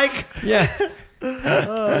from Mike. Yeah.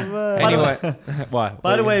 Anyway, what?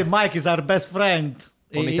 By the way, Mike is our best friend.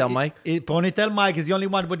 Ponytail Mike? Ponytail Mike is the only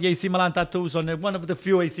one with the AC Milan tattoos on one of the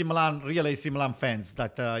few real AC Milan fans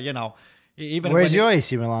that, even Where's when your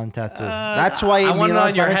AC Milan tattoo? That's why I want it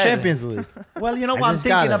on Milan's your not in head. Champions League. Well, you know I what? I'm just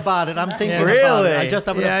got thinking it. about it. I'm thinking about Really? it. I just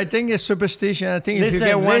have Yeah, I think it's superstition. I think if you Listen,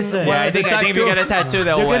 get one, listen. Yeah, I think if you get a tattoo,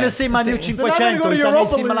 they'll You're win. gonna see my new not gonna go Cinquecento. to It's an Europa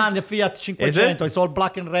AC League. Milan, the Fiat Is it? Cinquecento. It's all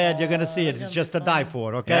black and red. You're gonna see it. It's just to die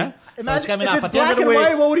for. Okay. Yeah? So it's Imagine coming if up it's at the end black of the and week.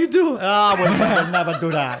 white, what would you do? We'll never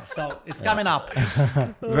do that. So it's coming up.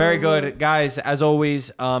 Very good, guys. As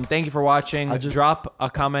always, thank you for watching. Drop a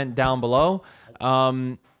comment down below.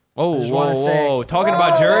 just wanna say- Talking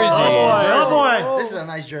about jerseys. Oh boy. This is a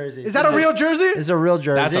nice jersey. Is that a real jersey? This is a real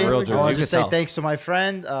jersey. That's a real jersey. I want You to just can say tell. thanks to my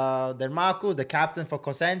friend Dermaku, the captain for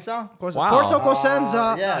Cosenza. Wow. Forza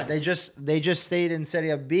Cosenza. Yeah, they just stayed in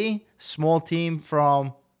Serie B, small team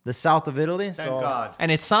from the south of Italy. Thank so God.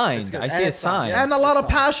 And it's signed. good. I And see it's it's signed. signed, And a lot of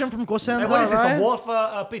passion from Cosenza, And what is this? right? A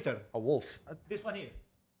wolf, Peter? a wolf. This one here.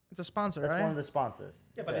 It's a sponsor, That's right? one of the sponsors.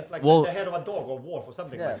 Yeah, but it's like Well- the head of a dog or wolf or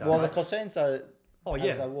something Yeah, like that. well, the right? Cosenza Oh, has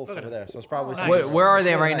yeah. that wolf Look at over it. there, so it's probably. nice. Where are It's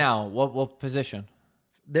they really right nice. now? What position?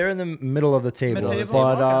 They're in the middle of the table, Mid-table?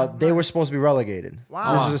 but Okay. they were supposed to be relegated.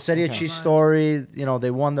 Wow. This is a Serie C story. You know,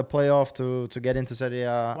 they won the playoff to get into Serie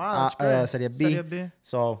Wow, that's great. Serie B. Serie B.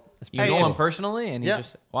 So it's You Hey, know if- him personally, and he Yeah.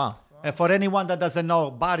 just wow. For anyone that doesn't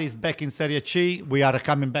know, Bari's back in Serie C. We are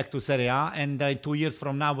coming back to Serie A, and 2 years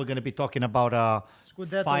from now, we're going to be talking about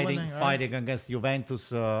Scudetto fighting winning, right? fighting against Juventus,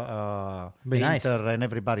 Be nice. Inter, and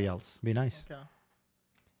everybody else. be nice. Okay.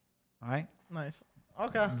 All right? Nice.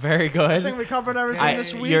 Okay. Very I think good. we covered everything I,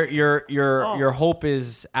 this week. your hope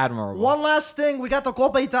is admirable. One last thing. We got the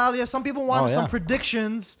Coppa Italia. Some people wanted Oh, some yeah.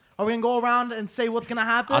 predictions. Are we going to go around and say what's going to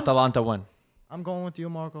happen? Atalanta win. I'm going with you,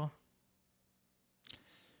 Marco.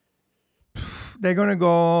 they're going to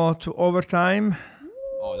go to overtime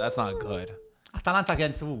Oh, that's not good. Atalanta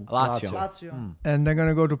against who? Lazio. Lazio. and they're going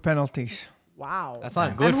to go to penalties. Wow. That's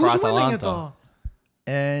not good and for who's winning it, Atalanta. though?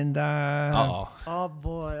 And Oh, Oh,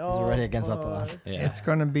 boy. Oh, He's already against boy. Atalanta. yeah. it's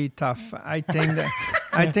going to be tough. I think that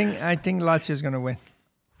I think Lazio is going to win.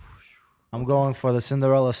 I'm going for the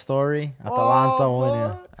Cinderella story. Atalanta Oh,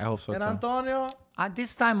 winning. boy. I hope so And too. Antonio?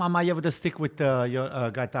 This time, I might have to stick with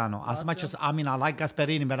your Gaetano. As much as, I like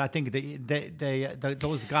Gasperini, but I think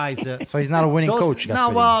those guys... So he's not a winning coach. No,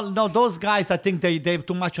 Gasperini. well, no, those guys, I think they have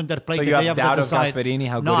too much on their plate. So that you they have to doubt of decide. Gasperini,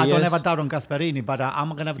 how No, good I he don't is? have a doubt on Gasperini, but I'm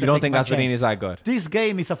going to have to You don't take think my Gasperini chance. is that good? This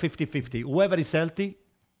game is a 50-50. Whoever is healthy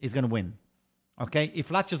is going to win. Okay, if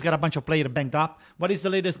Lazio's got a bunch of players banged up, what is the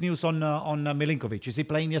latest news on Milinkovic? Is he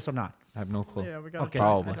playing, yes or not? I have no clue. Yeah, we got Okay.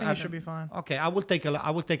 Probably. I think it should be fine. Okay, I will take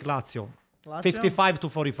Lazio. Lazio? 55 to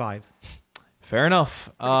 45. Fair enough.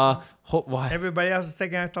 Why? Everybody else is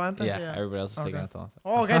taking Atalanta? Yeah, Yeah. everybody else is taking Atalanta.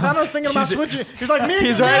 Oh, Gaetano's thinking about switching. He's like me.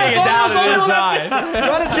 He's writing it down on his side. You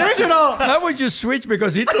want to change it all? How would you switch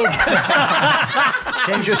because he took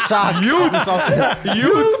Change your socks.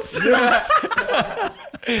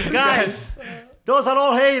 Guys, those are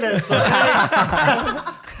all haters.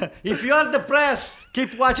 Okay? If you are depressed,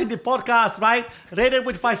 keep watching the podcast, right? Rate it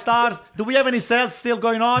with 5 stars. Do we have any sales still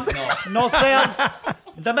going on? No sales.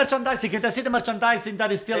 The merchandising, can I see the merchandising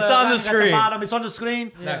that is still It's on the running at screen. bottom? It's on the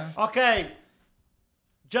screen. Next. Okay.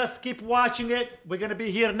 Just keep watching it. We're going to be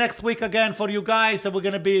here next week again for you guys. And we're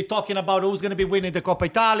going to be talking about who's going to be winning the Coppa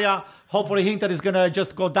Italia. Hopefully Inter is going to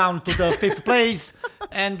just go down to the 5th place.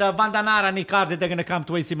 And Vandanara and Icardi, they're going to come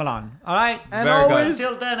to AC Milan. All right? And Very good. always,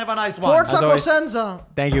 Until then, have a nice one. Forza As always. Cosenza.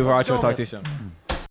 Thank you for watching. go. We'll talk to you soon.